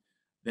fashion,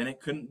 then it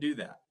couldn't do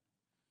that.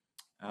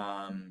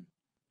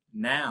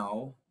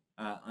 Now,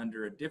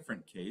 under a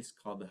different case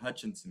called the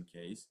Hutchinson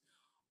case,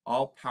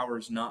 all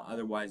powers not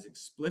otherwise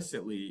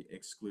explicitly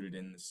excluded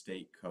in the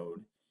state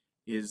code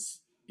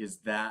is is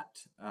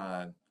that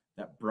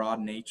broad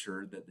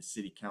nature that the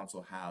city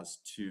council has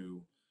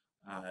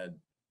uh,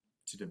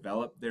 to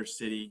develop their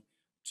city,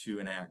 to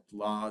enact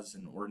laws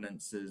and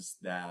ordinances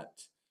that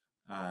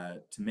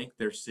to make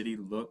their city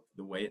look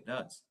the way it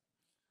does.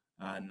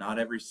 Not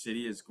every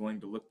city is going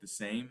to look the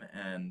same,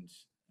 and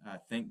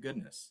thank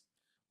goodness.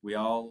 We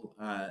all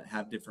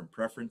have different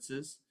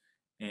preferences,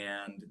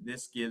 and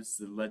this gives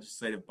the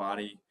legislative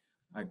body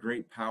a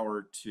great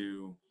power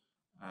to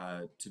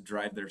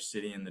drive their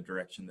city in the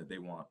direction that they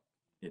want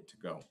it to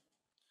go.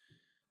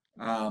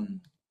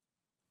 Um,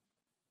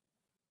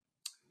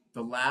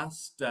 the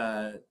last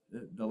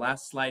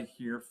slide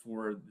here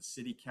for the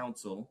city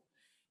council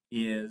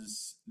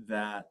is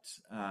that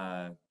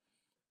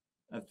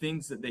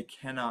things that they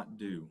cannot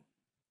do.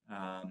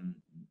 Um,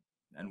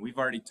 and we've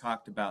already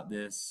talked about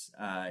this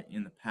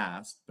in the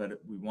past, but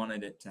we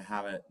wanted it to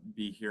have it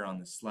be here on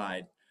the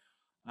slide.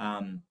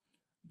 Um,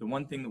 the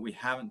one thing that we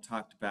haven't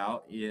talked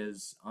about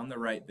is on the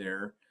right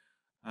there,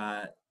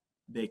 uh,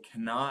 they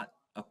cannot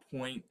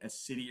appoint a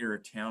city or a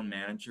town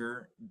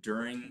manager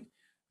during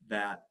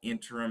that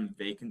interim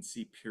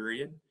vacancy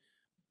period,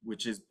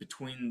 which is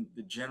between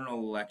the general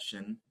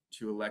election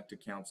to elect a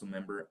council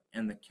member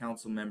and the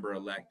council member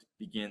elect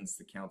begins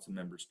the council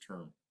member's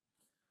term.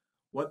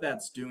 What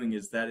that's doing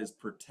is that is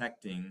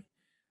protecting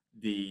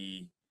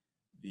the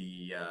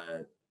the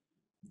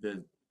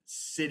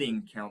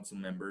sitting council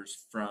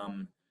members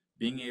from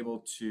being able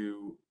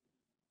to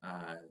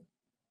uh,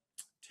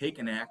 take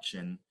an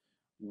action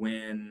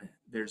when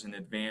there's an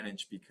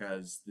advantage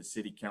because the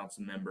city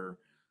council member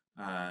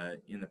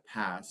in the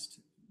past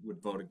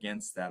would vote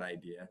against that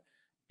idea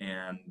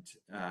and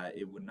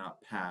it would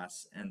not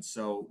pass. And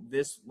so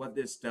what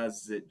this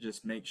does is it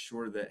just makes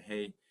sure that,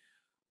 hey,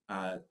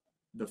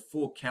 the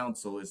full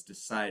council is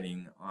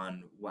deciding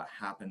on what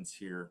happens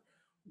here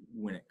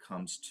when it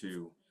comes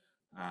to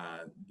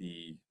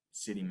the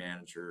city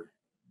manager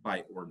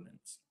by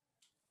ordinance.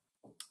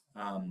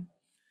 Um,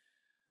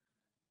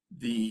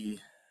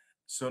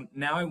 so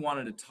now I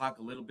wanted to talk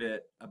a little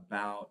bit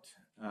about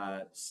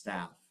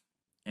staff,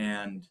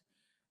 and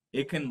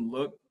it can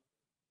look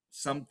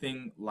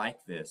something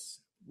like this.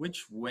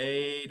 Which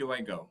way do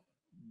I go?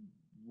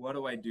 What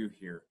do I do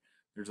here?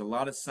 There's a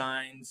lot of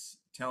signs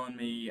telling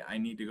me I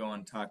need to go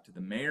and talk to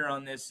the mayor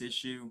on this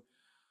issue,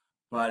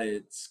 but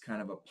it's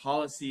kind of a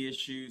policy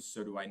issue.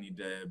 So do I need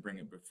to bring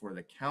it before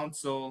the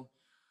council?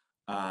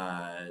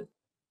 There's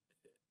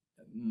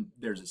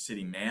a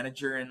city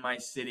manager in my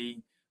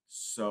city.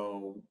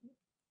 So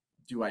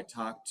do I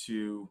talk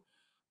to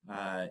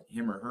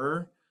him or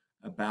her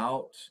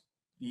about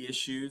the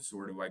issues,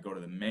 or do I go to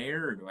the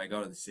mayor, or do I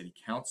go to the city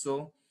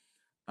council?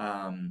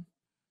 And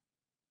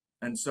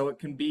so it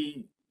can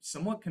be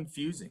somewhat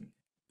confusing,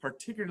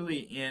 particularly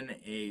in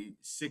a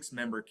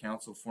 6-member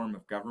council form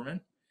of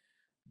government,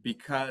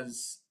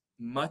 because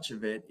much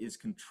of it is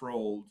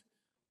controlled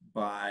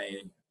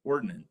by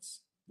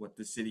ordinance, what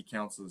the city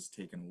council has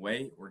taken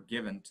away or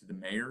given to the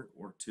mayor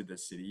or to the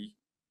city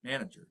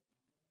manager.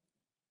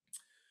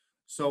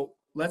 So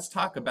let's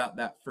talk about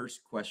that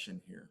first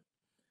question here.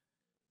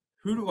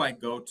 Who do I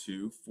go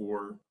to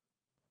for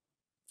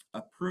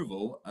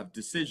approval of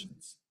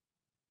decisions?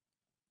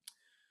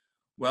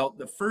 Well,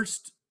 the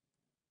first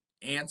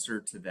answer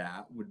to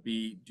that would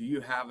be, do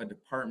you have a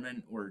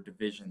department or a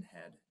division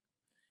head?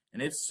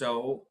 And if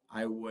so,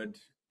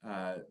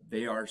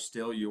 they are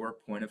still your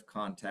point of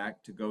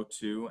contact to go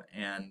to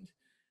and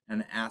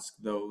ask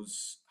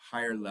those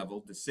higher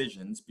level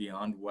decisions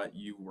beyond what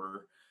you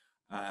were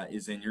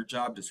is in your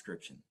job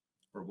description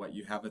or what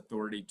you have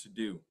authority to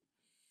do.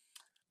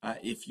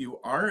 If you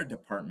are a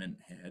department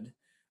head,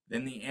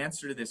 then the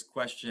answer to this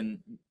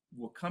question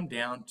will come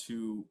down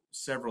to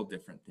several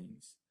different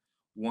things.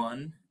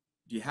 One,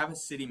 do you have a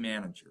city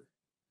manager?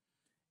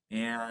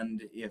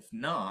 And if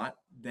not,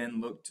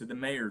 then look to the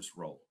mayor's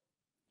role.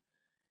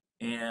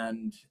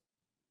 And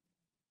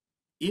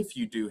if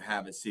you do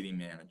have a city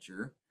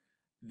manager,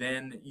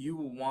 then you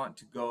will want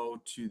to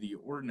go to the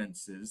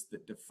ordinances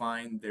that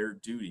define their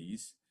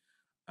duties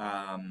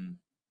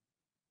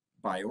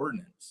by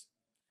ordinance.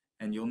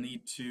 And you'll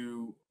need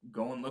to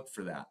go and look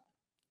for that.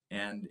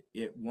 And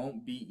it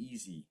won't be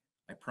easy,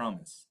 I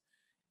promise.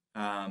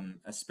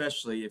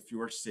 Especially if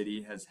your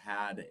city has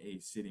had a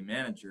city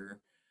manager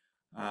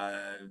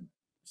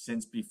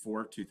since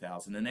before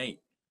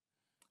 2008.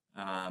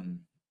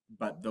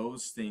 But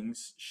those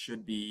things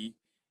should be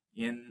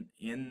in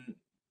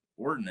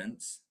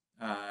ordinance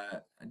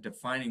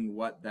defining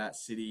what that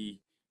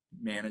city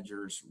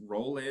manager's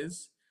role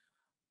is,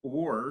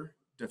 or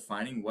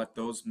defining what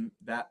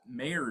that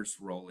mayor's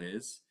role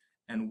is,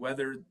 and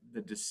whether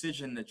the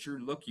decision that you're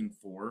looking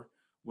for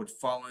would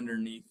fall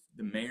underneath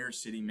the mayor,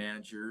 city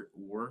manager,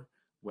 or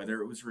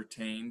whether it was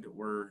retained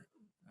or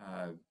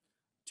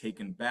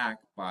taken back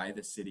by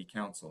the city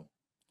council.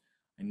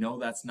 I know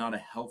that's not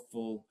a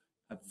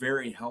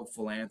very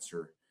helpful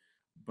answer,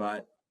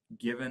 but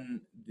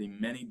given the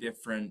many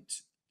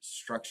different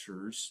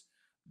structures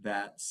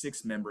that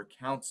 6-member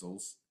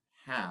councils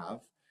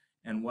have,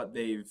 and what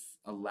they've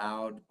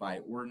allowed by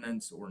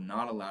ordinance or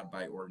not allowed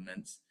by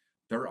ordinance,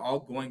 they're all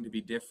going to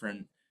be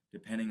different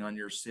depending on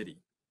your city.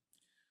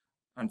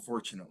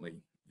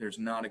 Unfortunately, there's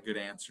not a good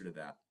answer to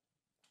that.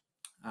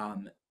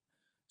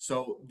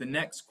 So the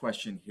next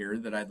question here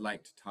that I'd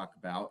like to talk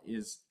about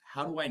is,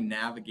 how do I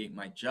navigate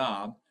my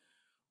job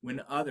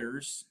when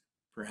others,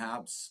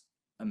 perhaps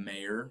a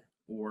mayor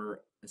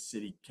or a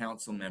city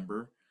council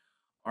member,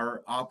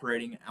 are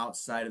operating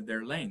outside of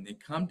their lane? They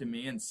come to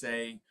me and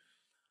say,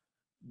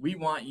 we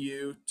want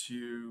you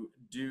to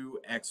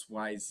do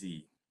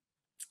XYZ.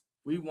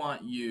 We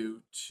want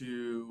you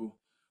to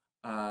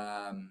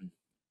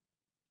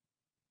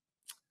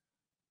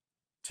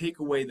take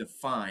away the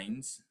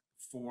fines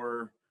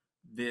for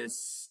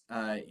this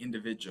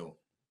individual.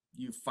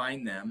 You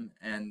fine them,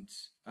 and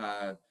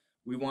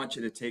we want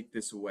you to take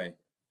this away.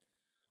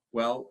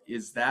 Well,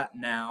 is that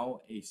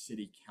now a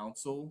city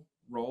council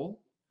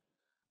role?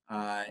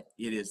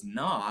 It is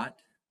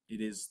not.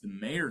 It is the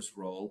mayor's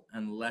role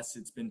unless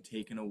it's been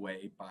taken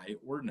away by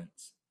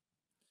ordinance.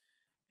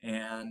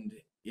 And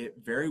it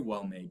very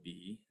well may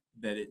be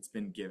that it's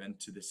been given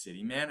to the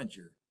city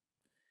manager.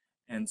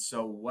 And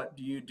so what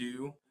do you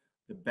do?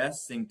 The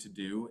best thing to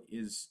do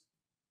is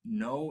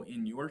know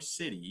in your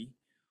city,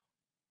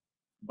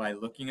 by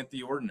looking at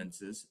the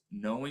ordinances,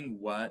 knowing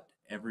what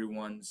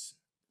everyone's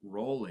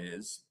role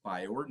is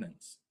by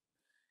ordinance.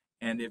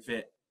 And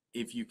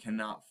if you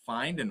cannot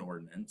find an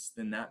ordinance,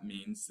 then that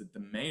means that the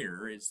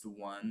mayor is the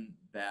one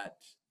that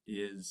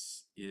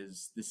is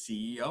the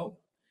CEO,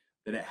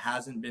 that it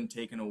hasn't been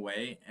taken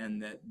away,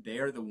 and that they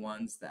are the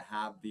ones that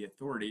have the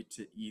authority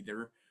to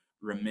either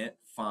remit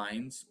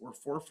fines or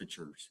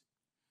forfeitures.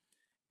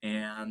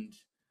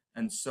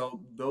 And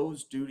so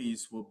those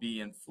duties will be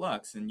in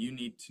flux, and you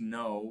need to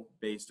know,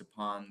 based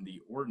upon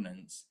the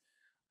ordinance,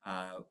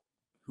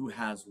 who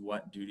has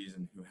what duties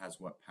and who has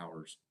what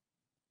powers.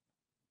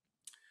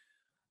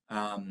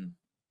 Now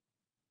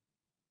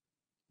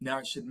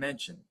I should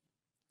mention,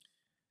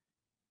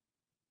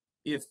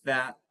 if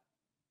that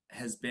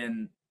has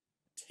been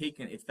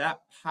taken, if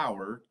that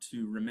power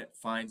to remit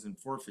fines and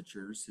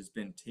forfeitures has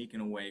been taken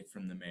away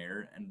from the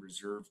mayor and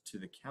reserved to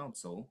the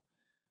council,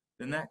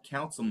 then that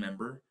council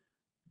member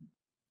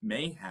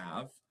may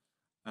have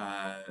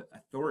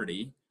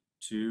authority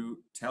to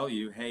tell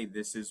you, hey,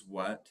 this is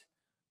what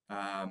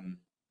I'd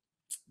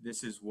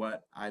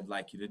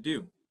like you to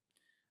do.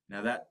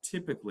 Now that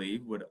typically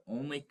would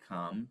only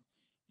come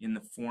in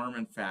the form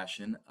and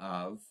fashion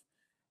of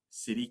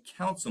city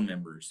council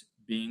members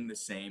being the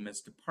same as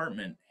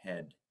department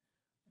head,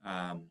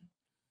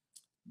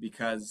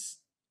 because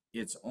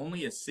it's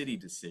only a city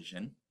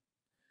decision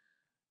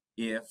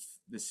if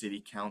the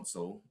city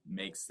council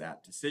makes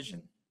that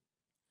decision,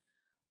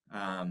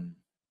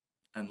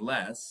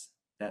 unless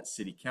that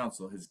city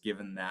council has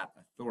given that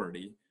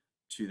authority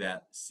to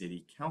that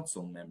city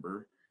council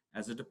member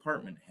as a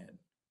department head.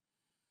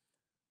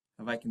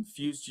 Have I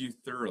confused you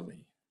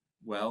thoroughly?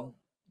 Well,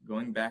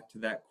 going back to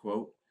that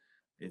quote,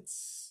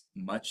 it's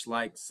much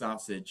like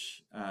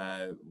sausage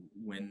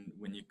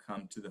when you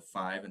come to the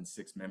 5 and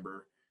 6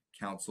 member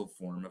council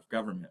form of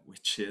government,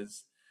 which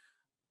is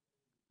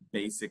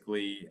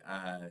basically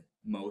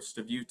most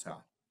of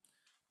Utah.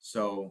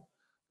 So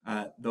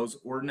those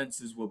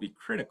ordinances will be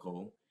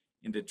critical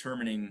in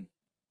determining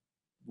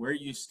where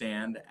you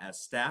stand as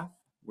staff,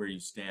 where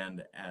you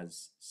stand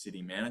as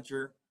city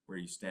manager, where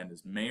you stand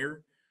as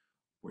mayor,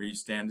 where you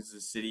stand as a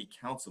city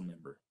council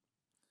member.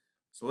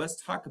 So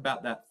let's talk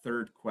about that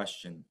third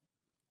question.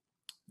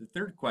 The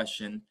third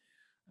question,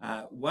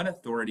 what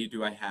authority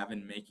do I have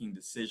in making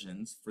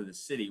decisions for the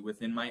city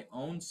within my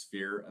own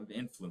sphere of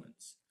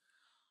influence?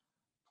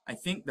 I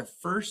think the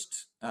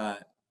first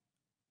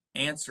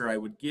answer I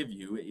would give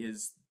you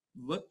is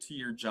look to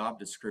your job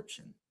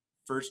description,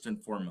 first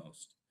and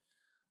foremost.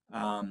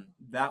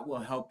 That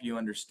will help you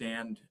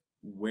understand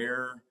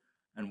where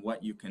and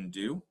what you can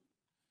do.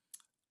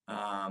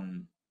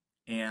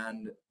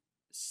 And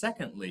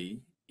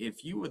secondly,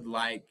 if you would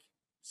like,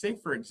 say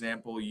for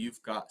example,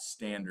 you've got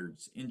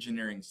standards,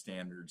 engineering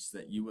standards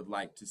that you would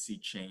like to see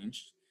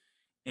changed,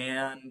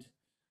 and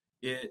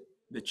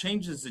the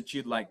changes that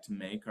you'd like to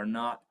make are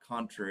not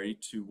contrary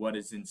to what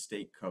is in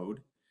state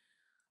code,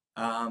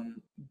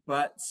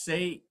 but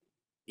say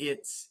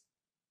it's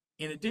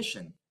in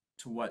addition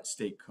to what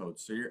state code.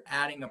 So you're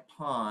adding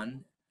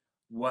upon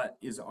what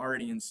is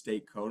already in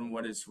state code and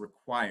what is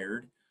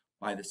required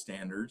by the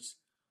standards.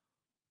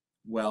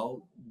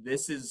 Well,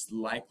 this is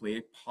likely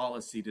a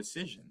policy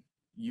decision.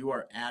 You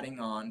are adding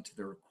on to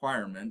the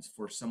requirements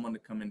for someone to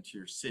come into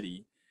your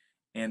city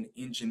and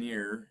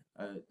engineer,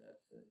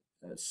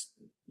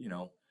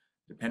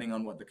 depending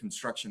on what the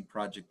construction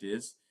project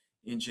is,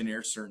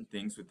 engineer certain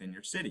things within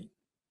your city.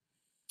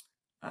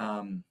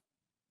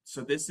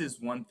 So this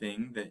is one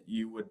thing that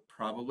you would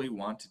probably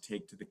want to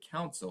take to the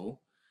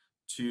council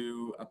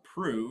to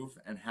approve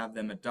and have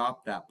them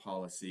adopt that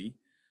policy,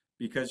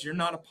 because you're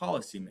not a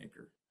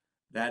policymaker.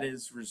 That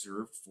is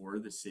reserved for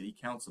the city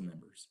council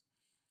members.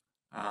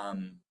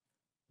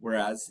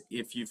 Whereas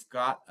if you've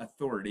got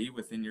authority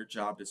within your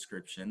job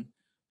description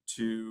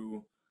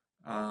to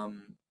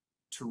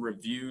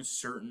review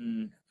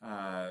certain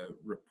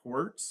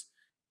reports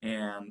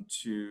and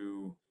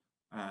to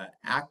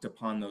act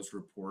upon those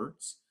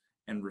reports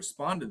and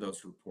respond to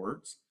those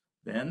reports,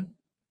 then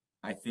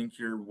I think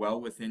you're well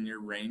within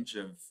your range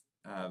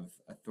of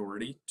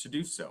authority to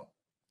do so.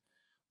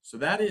 So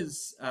that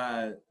is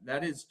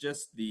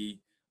just the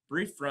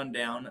brief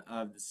rundown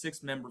of the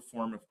six-member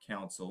form of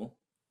council,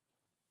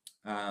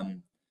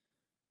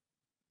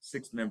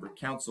 six-member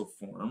council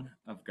form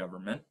of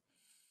government.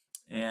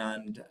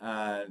 And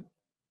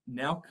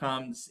now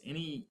comes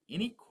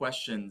any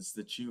questions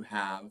that you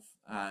have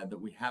that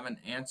we haven't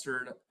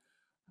answered.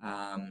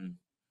 And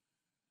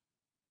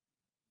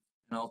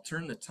I'll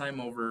turn the time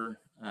over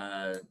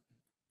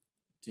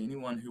to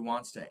anyone who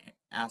wants to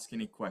ask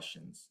any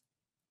questions.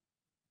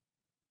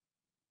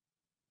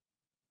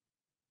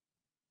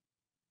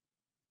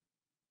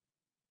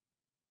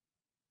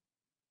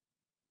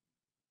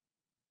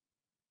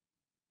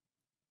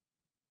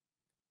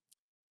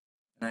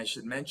 And I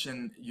should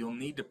mention, you'll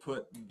need to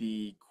put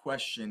the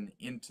question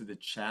into the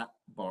chat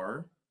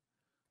bar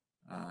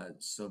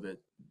so that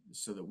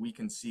we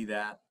can see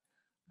that.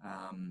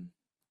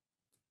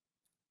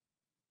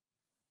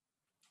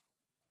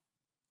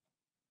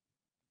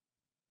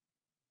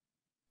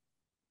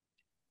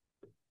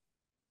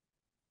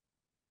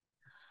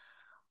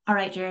 All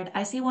right, Jared,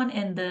 I see one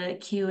in the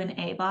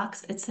Q&A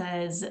box. It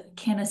says,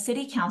 can a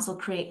city council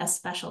create a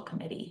special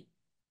committee?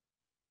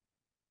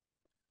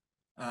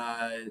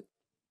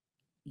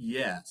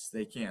 Yes,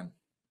 they can.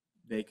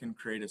 They can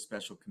create a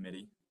special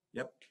committee.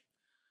 Yep,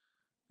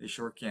 they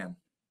sure can.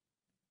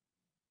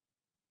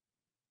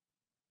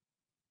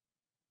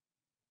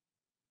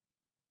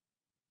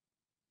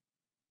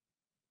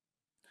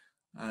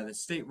 The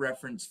state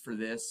reference for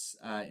this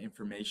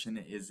information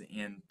is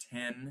in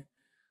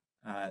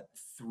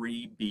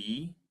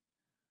 10.3b,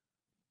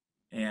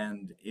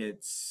 and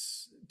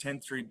it's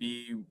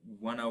 10.3b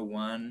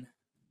 101,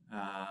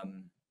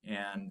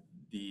 and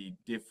the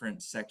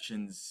different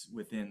sections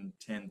within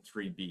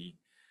 10.3b.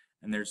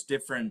 And there's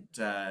different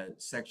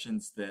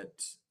sections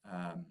that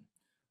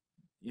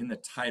in the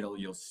title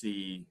you'll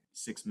see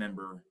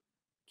six-member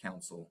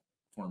council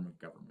form of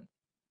government.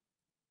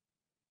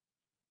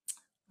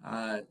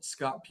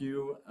 Scott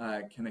Pugh,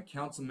 can a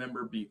council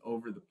member be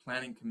over the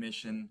planning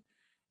commission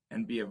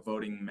and be a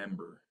voting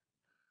member?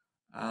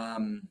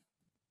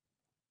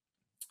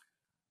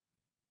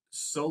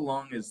 So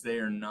long as they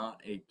are not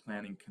a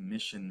planning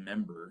commission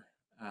member.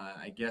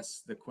 I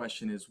guess the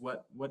question is,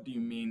 what do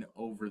you mean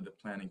over the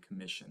planning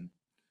commission?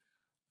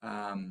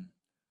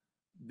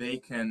 They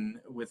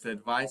can, with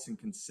advice and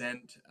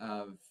consent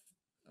of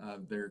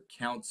their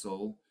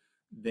council,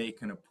 they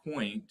can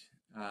appoint,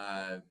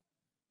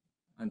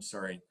 I'm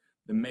sorry,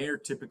 the mayor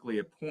typically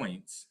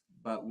appoints,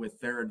 but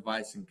with their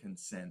advice and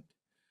consent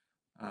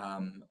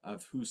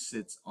of who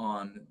sits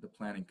on the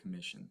planning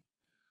commission.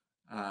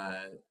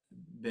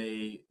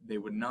 They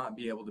would not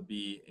be able to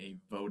be a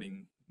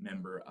voting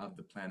member of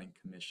the planning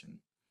commission.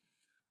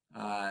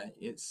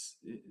 It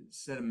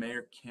said a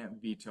mayor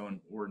can't veto an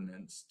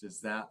ordinance.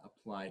 Does that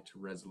apply to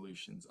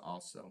resolutions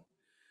also?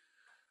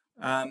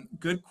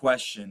 Good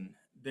question.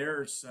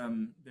 There's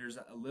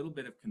a little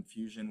bit of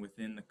confusion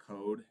within the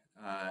code,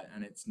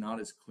 and it's not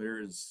as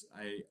clear as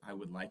I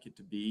would like it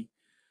to be.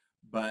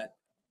 But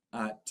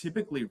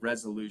typically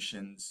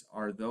resolutions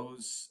are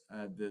those,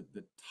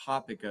 the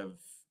topic of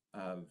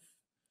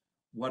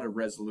what a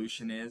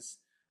resolution is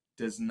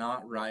does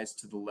not rise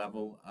to the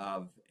level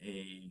of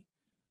a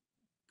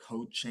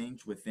code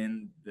change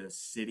within the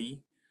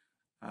city.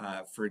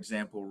 For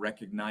example,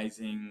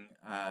 recognizing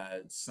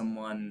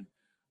someone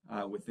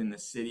within the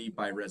city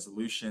by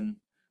resolution,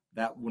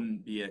 that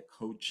wouldn't be a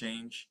code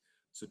change.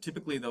 So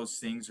typically those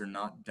things are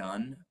not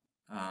done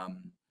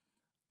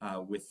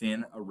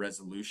within a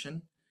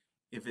resolution.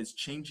 If it's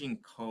changing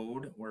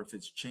code or if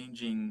it's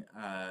changing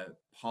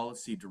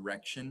policy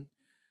direction,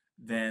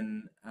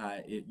 then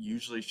it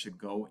usually should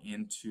go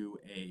into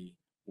a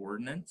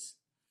ordinance.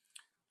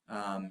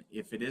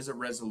 If it is a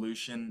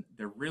resolution,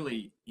 they're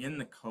really in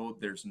the code,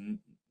 there's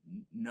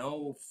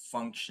no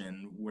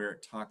function where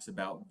it talks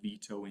about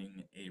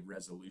vetoing a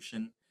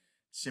resolution,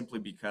 simply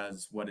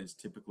because what is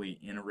typically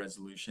in a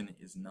resolution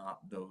is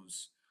not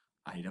those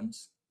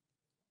items.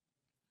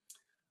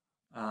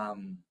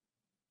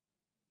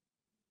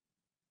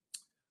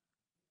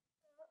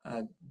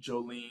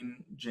 Jolene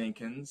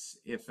Jenkins,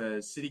 if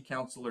a city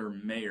council or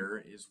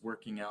mayor is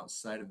working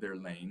outside of their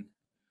lane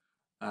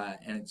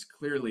and it's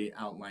clearly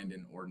outlined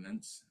in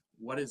ordinance,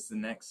 what is the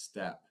next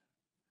step?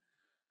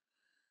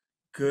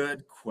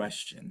 Good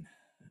question.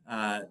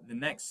 The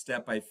next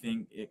step, I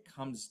think it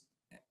comes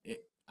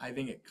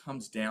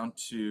down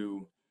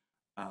to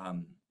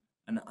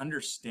an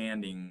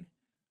understanding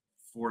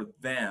for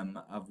them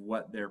of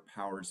what their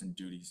powers and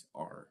duties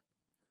are.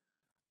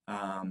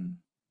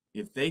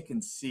 If they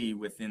can see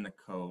within the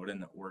code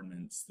and the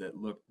ordinance that,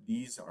 look,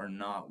 these are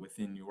not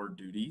within your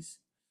duties,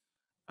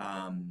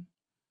 then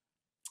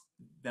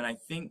I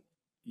think,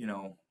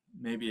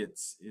 maybe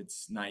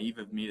it's naive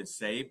of me to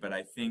say, but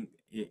I think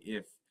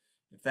if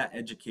if that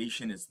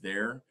education is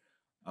there,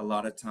 a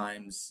lot of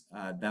times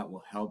that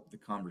will help the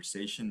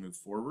conversation move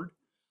forward.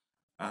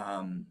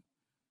 Um,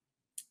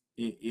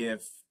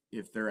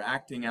 if they're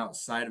acting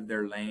outside of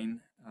their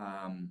lane,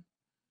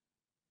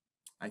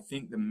 I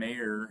think the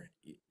mayor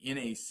in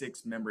a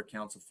 6-member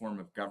council form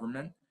of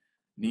government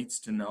needs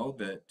to know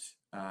that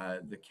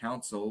the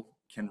council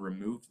can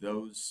remove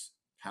those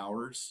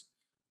powers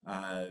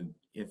uh,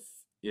 if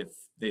if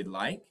they'd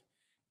like,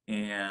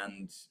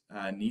 and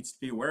needs to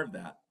be aware of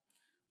that.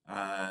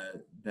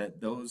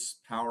 That those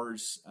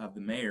powers of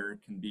the mayor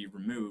can be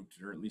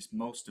removed, or at least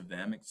most of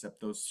them, except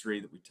those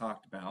 3 that we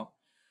talked about,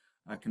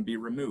 can be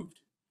removed.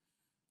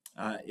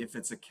 If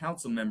it's a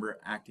council member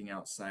acting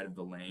outside of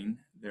the lane,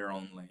 their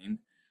own lane,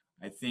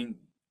 I think,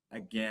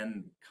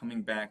 again,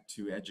 coming back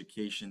to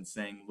education,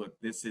 saying,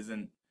 look, this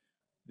isn't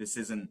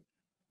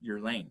your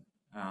lane.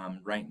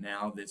 Right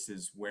now, this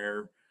is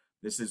what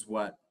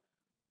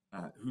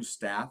whose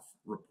staff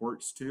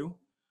reports to.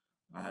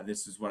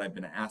 This is what I've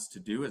been asked to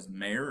do as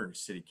mayor or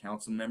city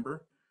council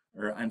member,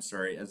 or I'm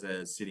sorry, as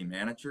a city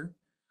manager,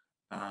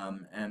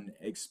 and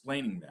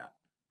explaining that.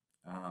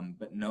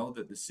 But know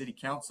that the city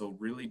council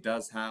really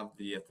does have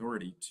the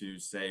authority to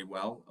say,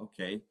 well,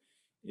 okay,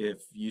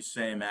 if you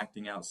say I'm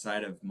acting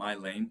outside of my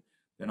lane,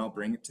 then I'll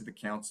bring it to the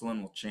council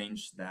and we'll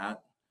change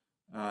that.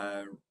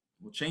 In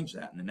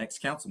the next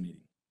council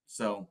meeting.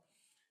 So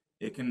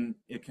it can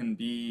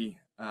be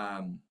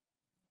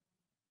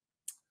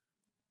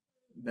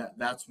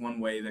that's one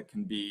way that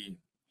can be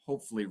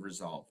hopefully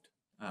resolved.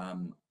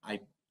 I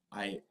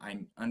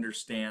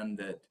understand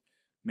that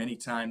many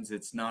times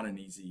it's not an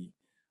easy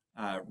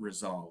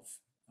resolve,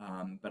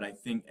 but I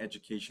think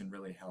education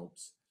really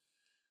helps.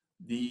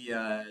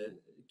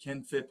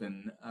 Ken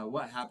Phippen,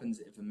 what happens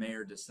if a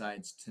mayor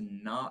decides to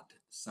not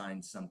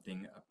sign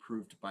something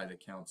approved by the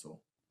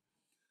council?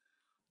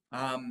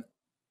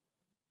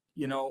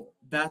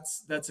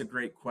 That's a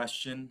great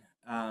question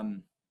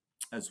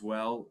as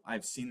well.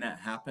 I've seen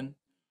that happen,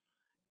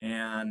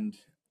 and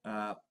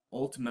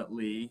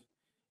ultimately,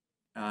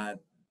 that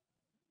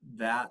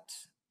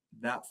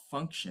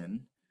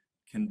function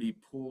can be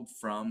pulled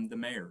from the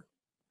mayor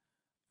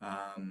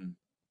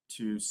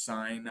to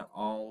sign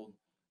all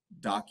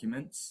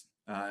documents,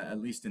 at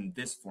least in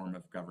this form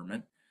of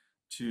government,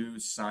 to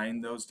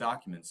sign those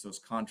documents, those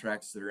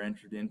contracts that are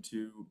entered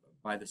into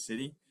by the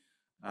city.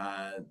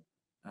 And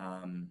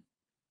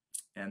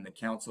the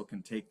council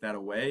can take that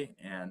away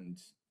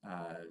and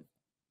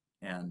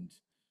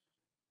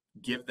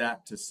give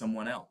that to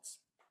someone else.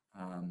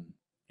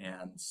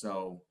 And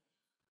so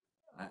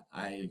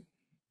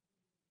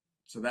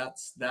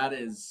that's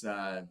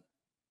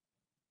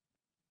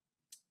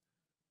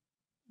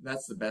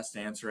the best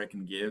answer I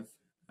can give.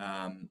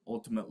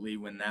 Ultimately,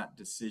 when that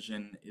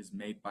decision is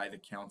made by the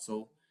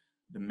council,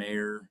 the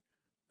mayor,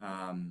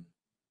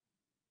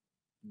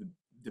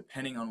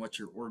 depending on what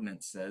your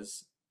ordinance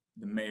says,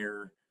 the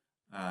mayor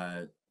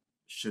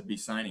should be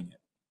signing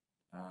it.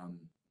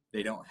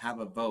 They don't have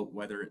a vote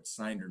whether it's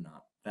signed or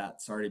not.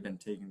 That's already been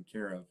taken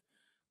care of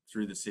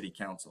through the city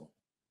council.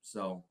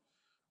 So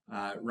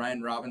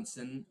Ryan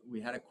Robinson,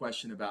 we had a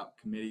question about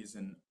committees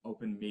and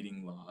open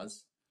meeting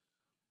laws.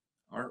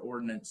 Our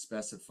ordinance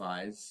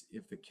specifies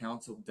if the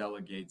council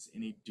delegates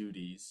any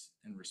duties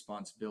and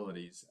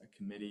responsibilities, a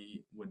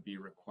committee would be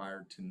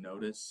required to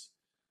notice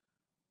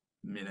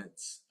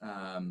minutes.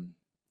 Can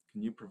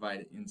you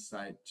provide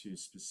insight to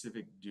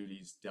specific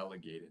duties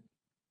delegated?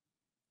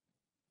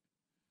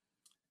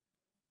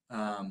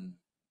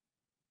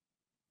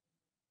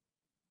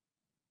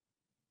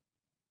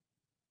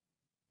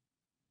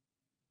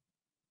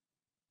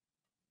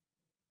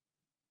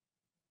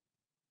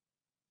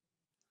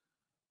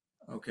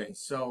 Okay,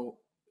 so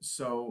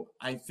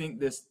I think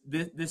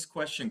this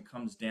question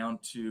comes down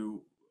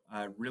to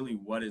really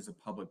what is a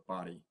public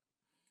body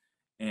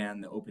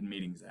and the Open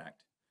Meetings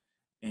Act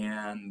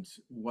and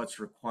what's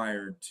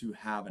required to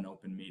have an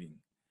open meeting.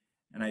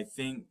 And I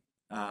think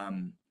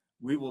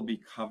we will be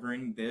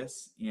covering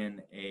this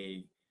in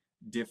a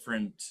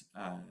different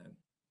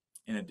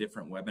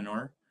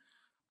webinar.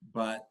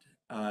 But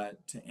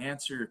to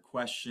answer your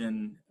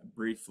question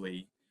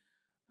briefly,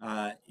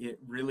 it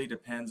really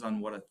depends on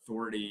what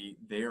authority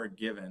they are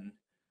given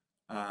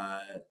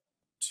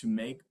to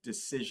make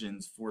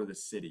decisions for the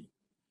city.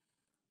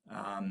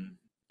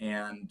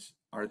 And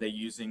are they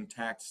using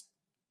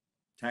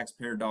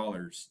taxpayer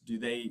dollars? Do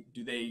they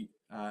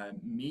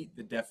meet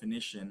the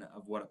definition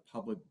of what a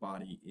public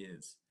body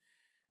is?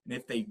 And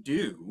if they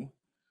do,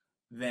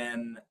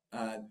 then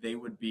they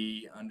would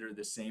be under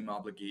the same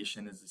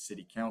obligation as the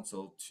city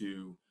council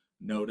to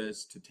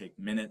notice, to take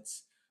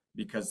minutes,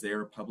 because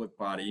they're a public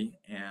body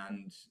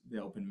and the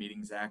Open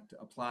Meetings Act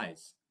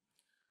applies.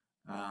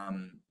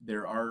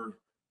 There are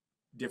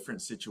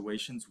different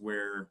situations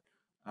where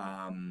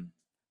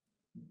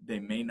they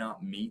may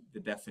not meet the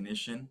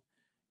definition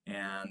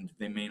and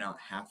they may not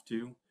have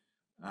to,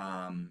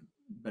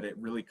 but it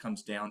really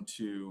comes down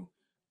to,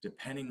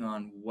 depending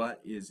on what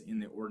is in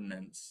the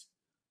ordinance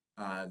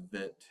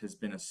that has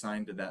been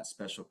assigned to that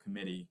special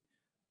committee,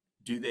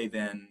 do they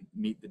then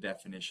meet the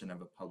definition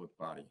of a public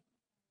body?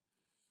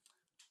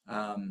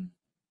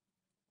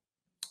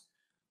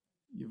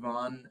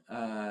 Yvonne,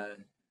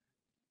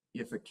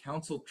 if a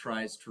council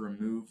tries to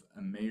remove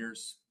a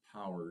mayor's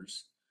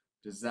powers,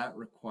 does that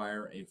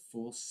require a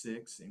full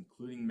 6,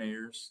 including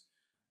mayor's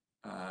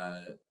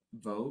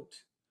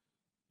vote?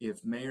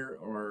 If mayor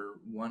or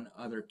one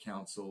other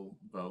council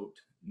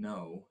vote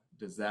no,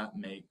 does that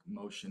make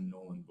motion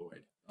null and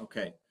void?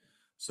 Okay,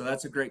 so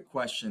that's a great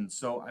question.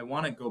 So I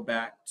want to go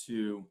back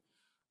to,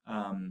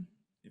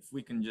 if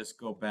we can just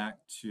go back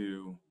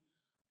to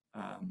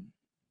right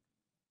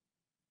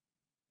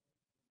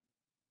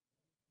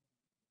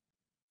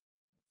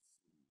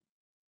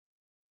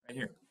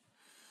here.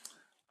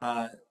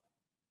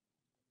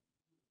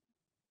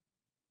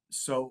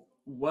 So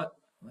what,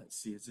 let's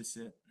see, is this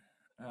it?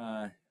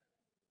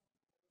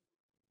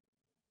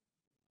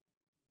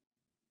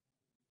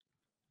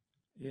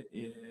 It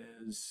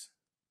is,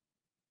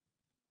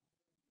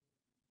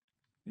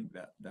 I think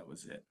that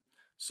was it.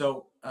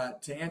 So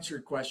to answer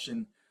your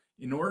question,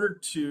 in order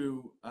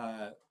to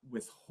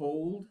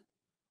withhold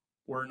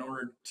or in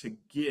order to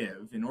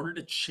give, in order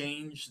to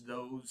change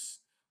those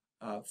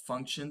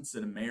functions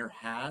that a mayor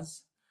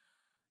has,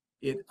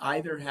 it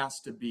either has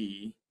to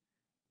be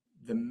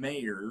the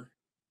mayor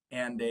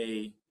and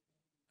a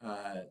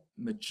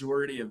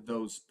majority of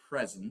those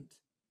present,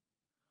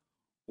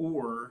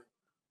 or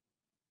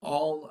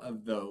all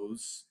of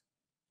those,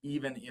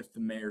 even if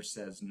the mayor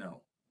says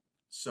no.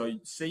 So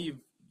say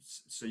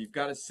you've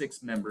got a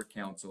 6-member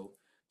council,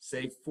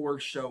 say 4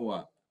 show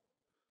up.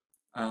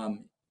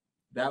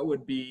 That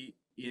would be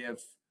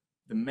if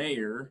the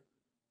mayor,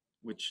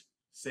 which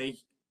say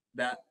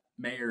that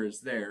mayor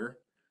is there,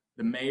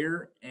 the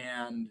mayor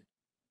and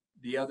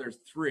the other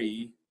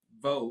 3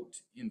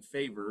 vote in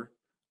favor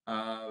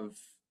of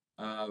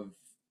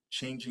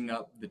changing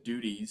up the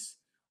duties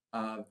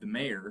of the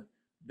mayor,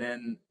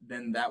 then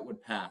that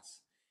would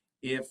pass.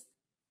 If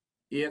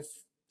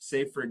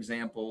say for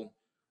example,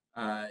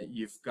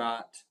 you've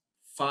got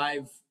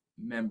 5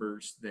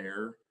 members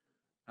there,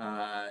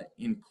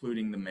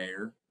 including the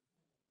mayor,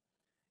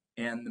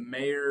 and the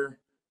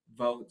mayor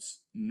votes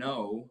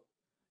no,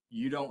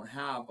 you don't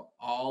have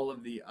all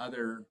of the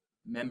other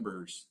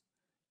members.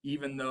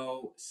 Even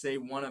though, say,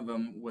 one of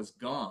them was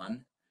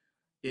gone,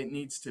 it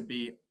needs to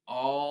be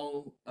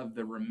all of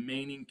the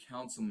remaining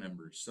council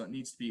members. So it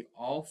needs to be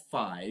all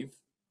 5,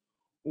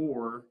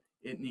 or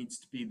it needs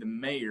to be the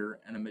mayor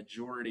and a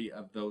majority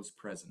of those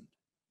present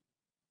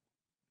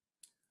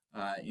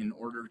in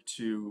order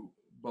to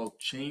both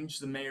change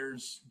the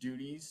mayor's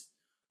duties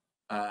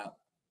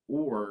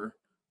or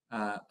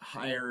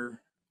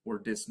hire or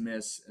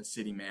dismiss a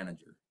city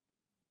manager.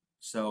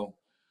 So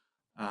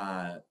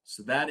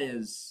so that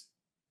is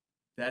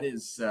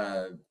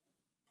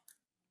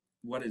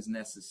what is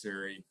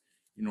necessary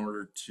in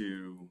order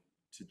to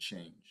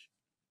change.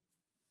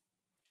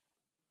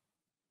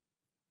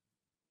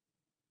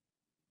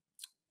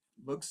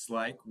 Looks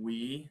like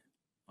we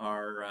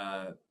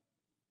are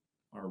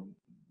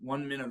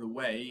 1 minute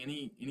away.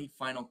 Any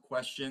final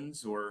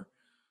questions, or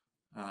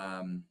if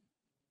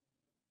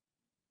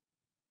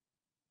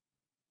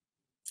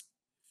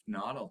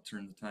not, I'll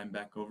turn the time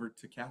back over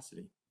to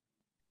Cassidy.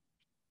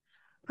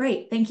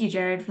 Great. Thank you,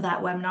 Jared, for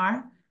that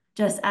webinar.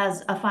 Just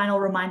as a final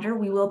reminder,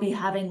 we will be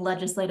having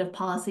Legislative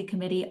Policy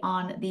Committee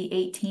on the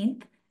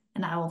 18th,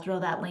 and I will throw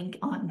that link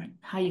on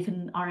how you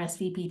can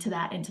RSVP to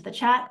that into the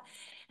chat.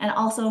 And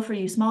also for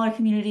you smaller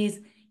communities,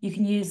 you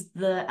can use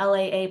the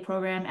LAA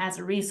program as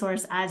a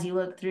resource as you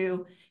look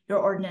through your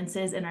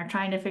ordinances and are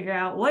trying to figure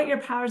out what your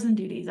powers and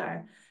duties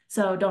are.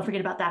 So don't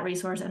forget about that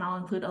resource, and I'll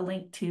include a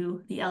link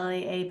to the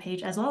LAA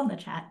page as well in the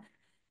chat.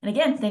 And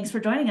again, thanks for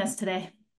joining us today.